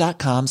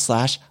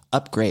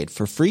quince.com/upgrade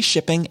for free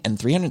shipping and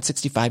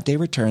 365-day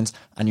returns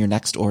on your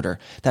next order.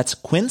 That's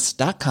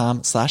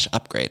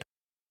quince.com/upgrade.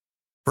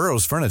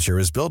 Burrow's furniture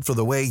is built for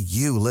the way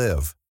you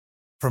live.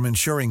 From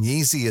ensuring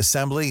easy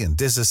assembly and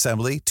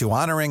disassembly to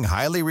honoring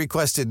highly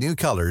requested new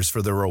colors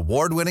for their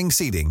award-winning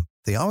seating,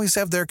 they always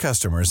have their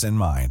customers in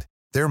mind.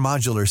 Their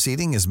modular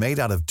seating is made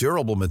out of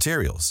durable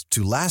materials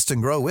to last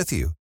and grow with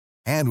you.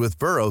 And with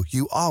Burrow,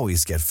 you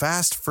always get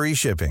fast, free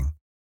shipping.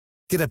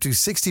 Get up to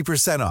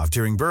 60% off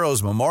during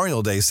Burrow's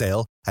Memorial Day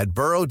sale at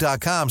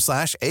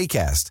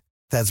burrow.com/ACAST.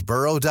 That's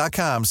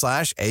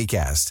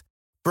burrow.com/ACAST.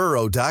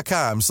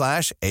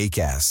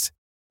 burrow.com/ACAST.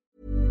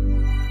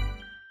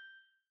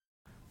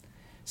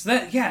 So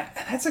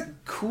that's a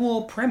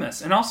cool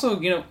premise. And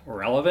also,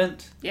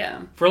 relevant.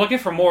 Yeah. If we're looking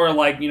for more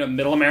like,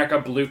 middle America,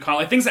 blue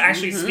collar, things that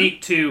actually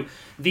speak to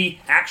the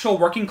actual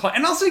working class.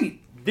 And also,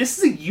 this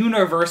is a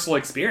universal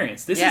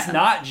experience. This is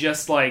not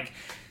just like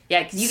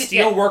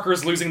steel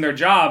workers losing their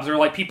jobs, or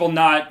like people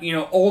not,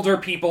 older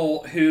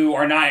people who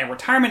are not at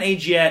retirement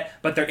age yet,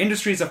 but their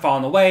industries have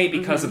fallen away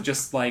because of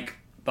just like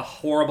the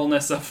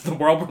horribleness of the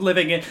world we're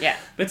living in. Yeah.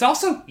 But it's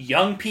also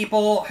young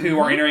people who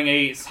are entering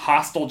a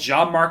hostile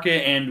job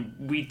market, and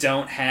we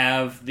don't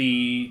have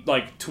the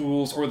like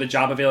tools or the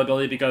job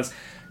availability because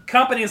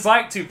companies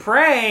like to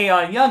prey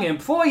on young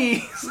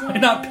employees by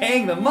not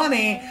paying them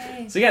money.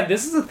 So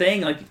this is the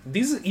thing. Like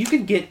you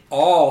could get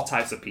all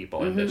types of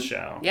people in this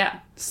show. Yeah.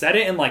 Set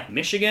it in like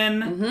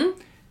Michigan.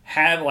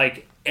 Have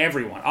like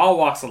everyone, all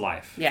walks of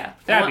life. Yeah.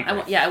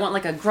 I want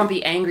like a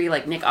grumpy, angry,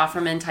 like Nick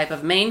Offerman type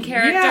of main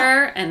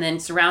character, and then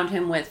surround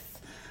him with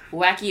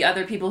wacky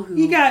other people who...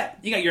 You got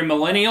your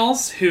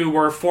millennials who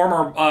were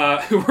former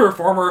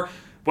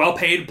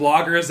well-paid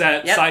bloggers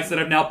at sites that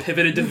have now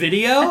pivoted to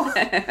video.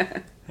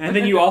 And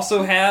then you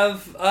also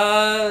have,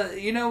 a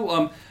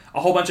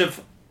whole bunch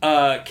of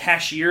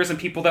cashiers and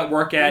people that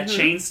work at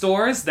chain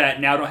stores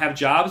that now don't have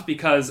jobs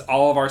because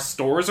all of our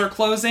stores are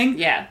closing.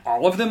 Yeah.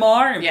 All of them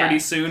are, and pretty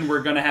soon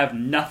we're going to have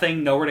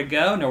nothing, nowhere to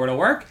go, nowhere to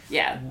work.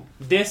 Yeah.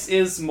 This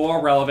is more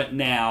relevant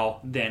now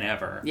than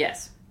ever.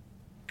 Yes.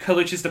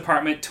 Colucci's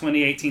Department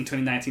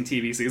 2018-2019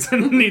 TV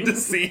season. Need to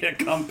see it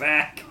come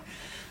back.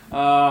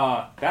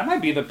 That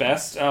might be the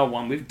best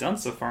one we've done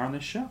so far on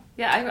this show.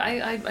 Yeah,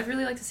 I'd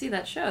really like to see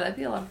that show. That'd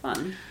be a lot of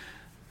fun.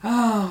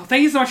 Oh,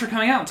 thank you so much for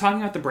coming out and talking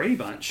about the Brady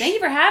Bunch. Thank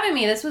you for having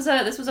me. This was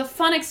a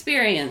fun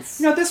experience.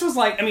 This was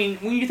like,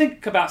 when you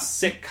think about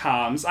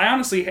sitcoms,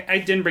 I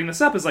didn't bring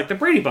this up, is like the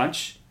Brady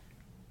Bunch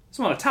is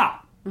one of the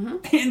top.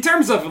 In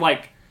terms of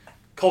like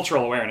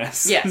cultural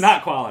awareness. Yes.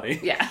 Not quality.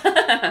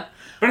 Yeah.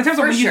 But in terms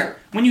of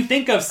when you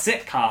think of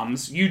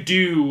sitcoms, you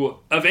do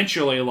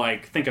eventually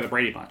like think of the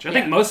Brady Bunch. I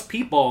think most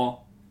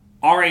people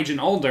our age and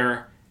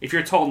older, if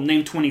you're told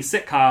name 20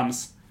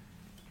 sitcoms,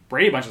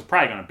 Brady Bunch is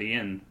probably going to be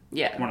in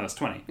one of those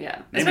 20.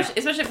 Yeah.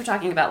 Especially if we're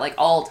talking about like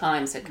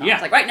all-time sitcoms.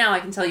 Yeah. Like right now I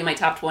can tell you my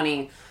top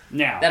 20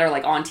 that are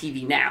like on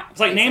TV now. It's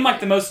like name like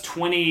the most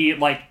 20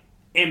 like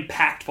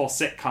impactful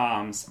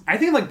sitcoms. I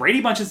think like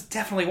Brady Bunch is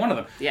definitely one of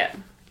them. Yeah.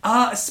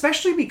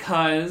 Especially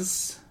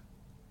because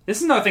this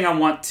is another thing I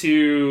want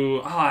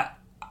to...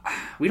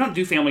 we don't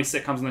do family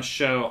sitcoms on the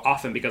show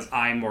often because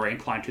I'm more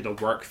inclined to the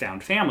work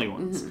found family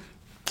ones.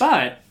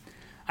 But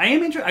I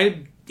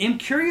am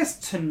curious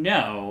to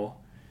know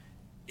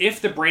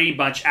if the Brady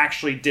Bunch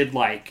actually did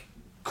like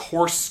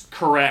course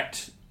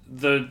correct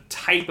the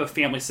type of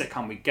family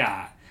sitcom we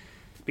got.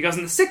 Because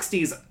in the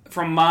 60s,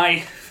 from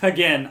my...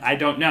 Again, I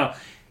don't know.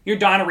 Your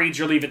Donna Reeds,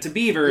 your Leave It to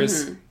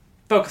Beavers...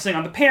 focusing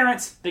on the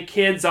parents. The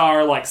kids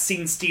are like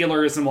scene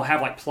stealers and will have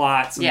like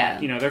plots and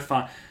like, they're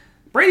fun.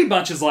 Brady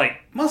Bunch is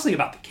like mostly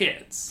about the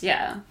kids.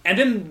 Yeah. And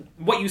then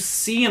what you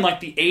see in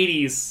like the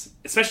 80s,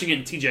 especially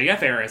in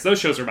TJF eras, those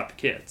shows are about the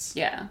kids.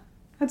 Yeah.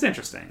 That's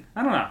interesting.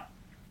 I don't know.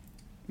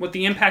 What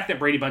the impact that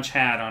Brady Bunch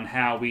had on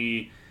how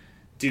we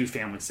do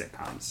family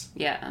sitcoms.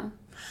 Yeah.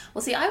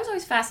 Well, see, I was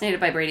always fascinated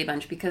by Brady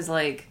Bunch because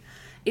like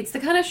it's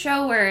the kind of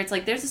show where it's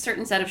like there's a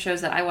certain set of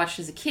shows that I watched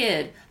as a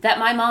kid that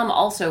my mom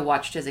also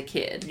watched as a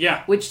kid.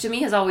 Yeah. Which to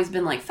me has always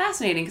been like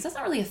fascinating because that's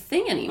not really a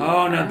thing anymore.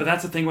 Oh, no, but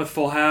that's the thing with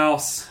Full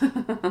House.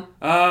 Oh,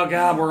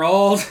 God, we're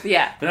old.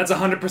 Yeah. But that's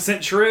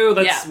 100% true.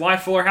 That's why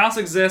Fuller House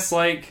exists.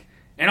 Like,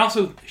 and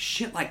also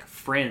shit like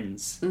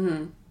Friends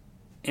and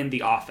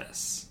The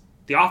Office.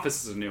 The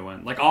Office is a new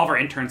one. Like, all of our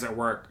interns at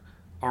work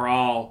are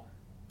all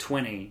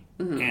 20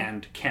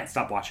 and can't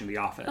stop watching The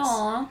Office.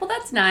 Aw, well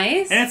that's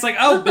nice. And it's like,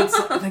 oh, but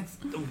like,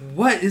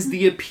 what is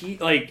the appeal?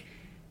 Like,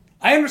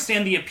 I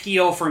understand the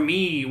appeal for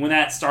me when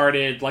that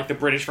started, like the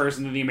British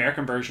version and the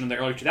American version in the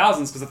early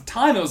 2000s, because at the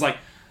time it was like,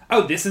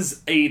 oh, this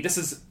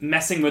is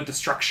messing with the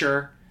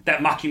structure.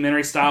 That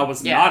mockumentary style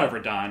was not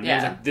overdone.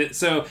 Yeah. It was like,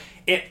 so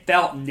it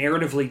felt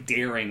narratively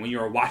daring when you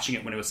were watching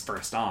it when it was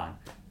first on.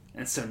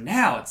 And so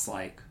now it's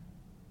like,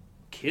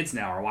 kids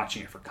now are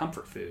watching it for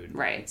comfort food.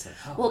 Right. It's like,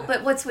 oh, well, wow.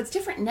 but what's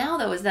different now,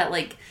 though, is that,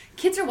 like,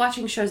 kids are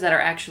watching shows that are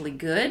actually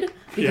good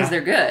because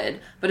they're good.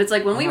 But it's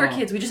like, when we were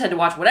kids, we just had to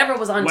watch whatever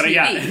was on TV.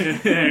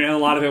 Yeah. And a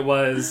lot of it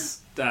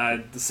was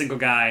The Single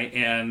Guy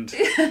and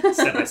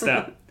Step by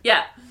Step.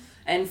 Yeah.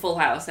 And Full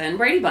House and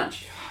Brady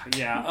Bunch.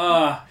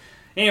 Yeah.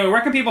 Anyway,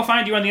 where can people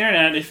find you on the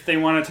internet if they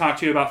want to talk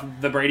to you about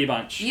the Brady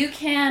Bunch? You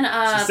can...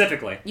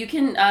 specifically. You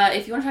can,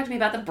 if you want to talk to me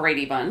about the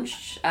Brady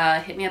Bunch,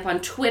 hit me up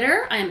on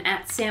Twitter. I am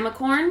at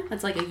Samacorn.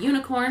 That's like a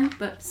unicorn,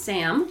 but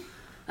Sam.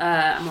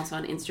 I'm also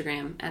on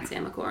Instagram, at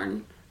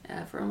Samacorn,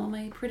 for all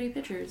my pretty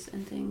pictures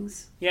and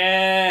things.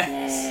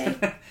 Yes!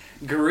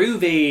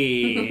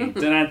 Groovy!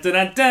 Dun,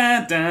 dun, dun,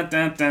 dun,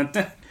 dun, dun,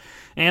 dun.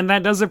 And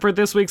that does it for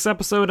this week's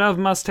episode of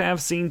Must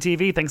Have Seen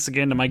TV. Thanks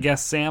again to my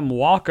guest Sam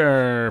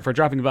Walker for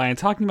dropping by and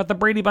talking about the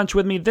Brady Bunch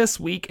with me this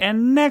week.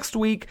 And next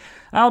week,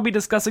 I'll be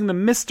discussing the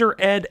Mr.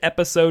 Ed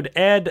episode,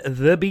 Ed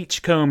the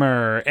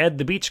Beachcomber. Ed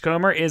the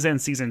Beachcomber is in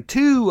Season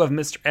 2 of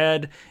Mr.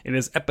 Ed. It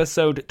is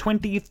episode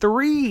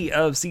 23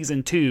 of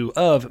Season 2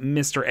 of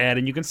Mr. Ed.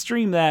 And you can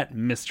stream that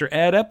Mr.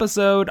 Ed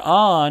episode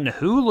on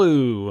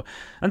Hulu.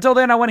 Until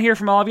then, I want to hear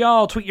from all of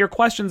y'all. Tweet your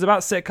questions about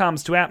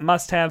sitcoms to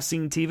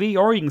 @MustHaveSeenTV,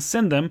 or you can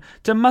send them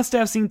to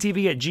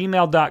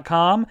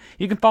musthavesceentv@gmail.com.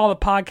 You can follow the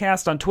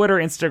podcast on Twitter,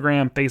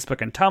 Instagram,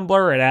 Facebook, and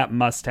Tumblr at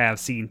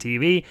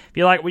 @MustHaveSeenTV. If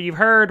you like what you've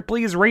heard,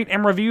 please rate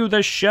and review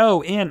the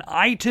show in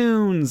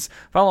iTunes.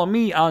 Follow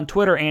me on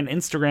Twitter and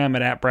Instagram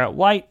at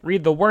 @BrettWhite.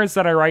 Read the words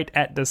that I write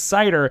at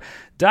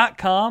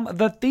Decider.com.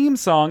 The theme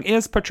song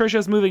is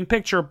Patricia's Moving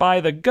Picture by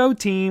the Go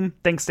Team.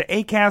 Thanks to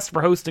Acast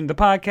for hosting the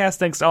podcast.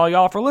 Thanks to all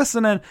y'all for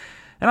listening.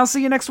 And I'll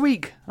see you next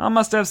week on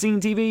Must Have Seen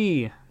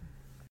TV.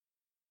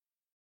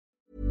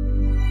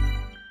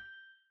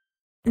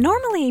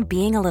 Normally,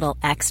 being a little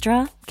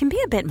extra can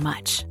be a bit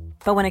much.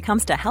 But when it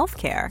comes to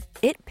healthcare,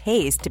 it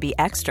pays to be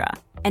extra.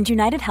 And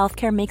United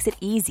Healthcare makes it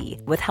easy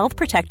with Health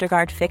Protector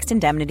Guard fixed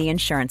indemnity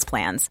insurance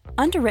plans.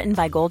 Underwritten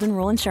by Golden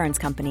Rule Insurance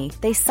Company,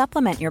 they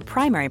supplement your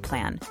primary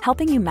plan,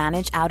 helping you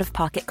manage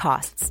out-of-pocket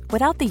costs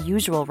without the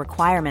usual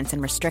requirements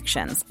and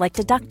restrictions like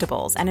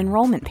deductibles and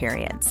enrollment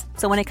periods.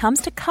 So when it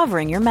comes to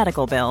covering your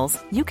medical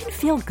bills, you can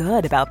feel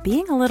good about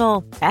being a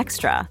little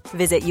extra.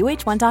 Visit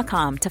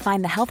uh1.com to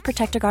find the Health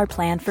Protector Guard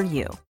plan for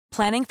you.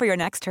 Planning for your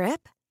next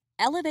trip?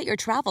 Elevate your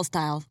travel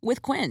style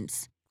with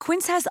Quince.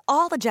 Quince has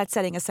all the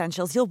jet-setting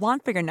essentials you'll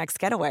want for your next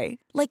getaway,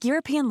 like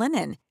European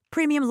linen,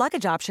 premium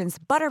luggage options,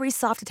 buttery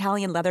soft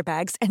Italian leather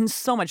bags, and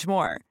so much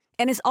more.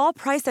 And is all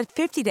priced at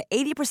 50 to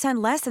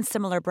 80% less than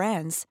similar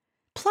brands.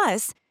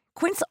 Plus,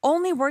 Quince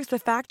only works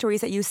with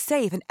factories that use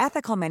safe and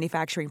ethical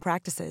manufacturing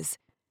practices.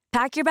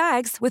 Pack your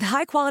bags with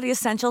high-quality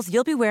essentials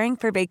you'll be wearing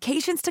for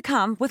vacations to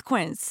come with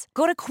Quince.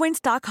 Go to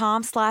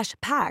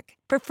quince.com/pack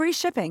for free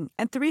shipping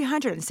and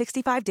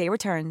 365-day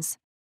returns.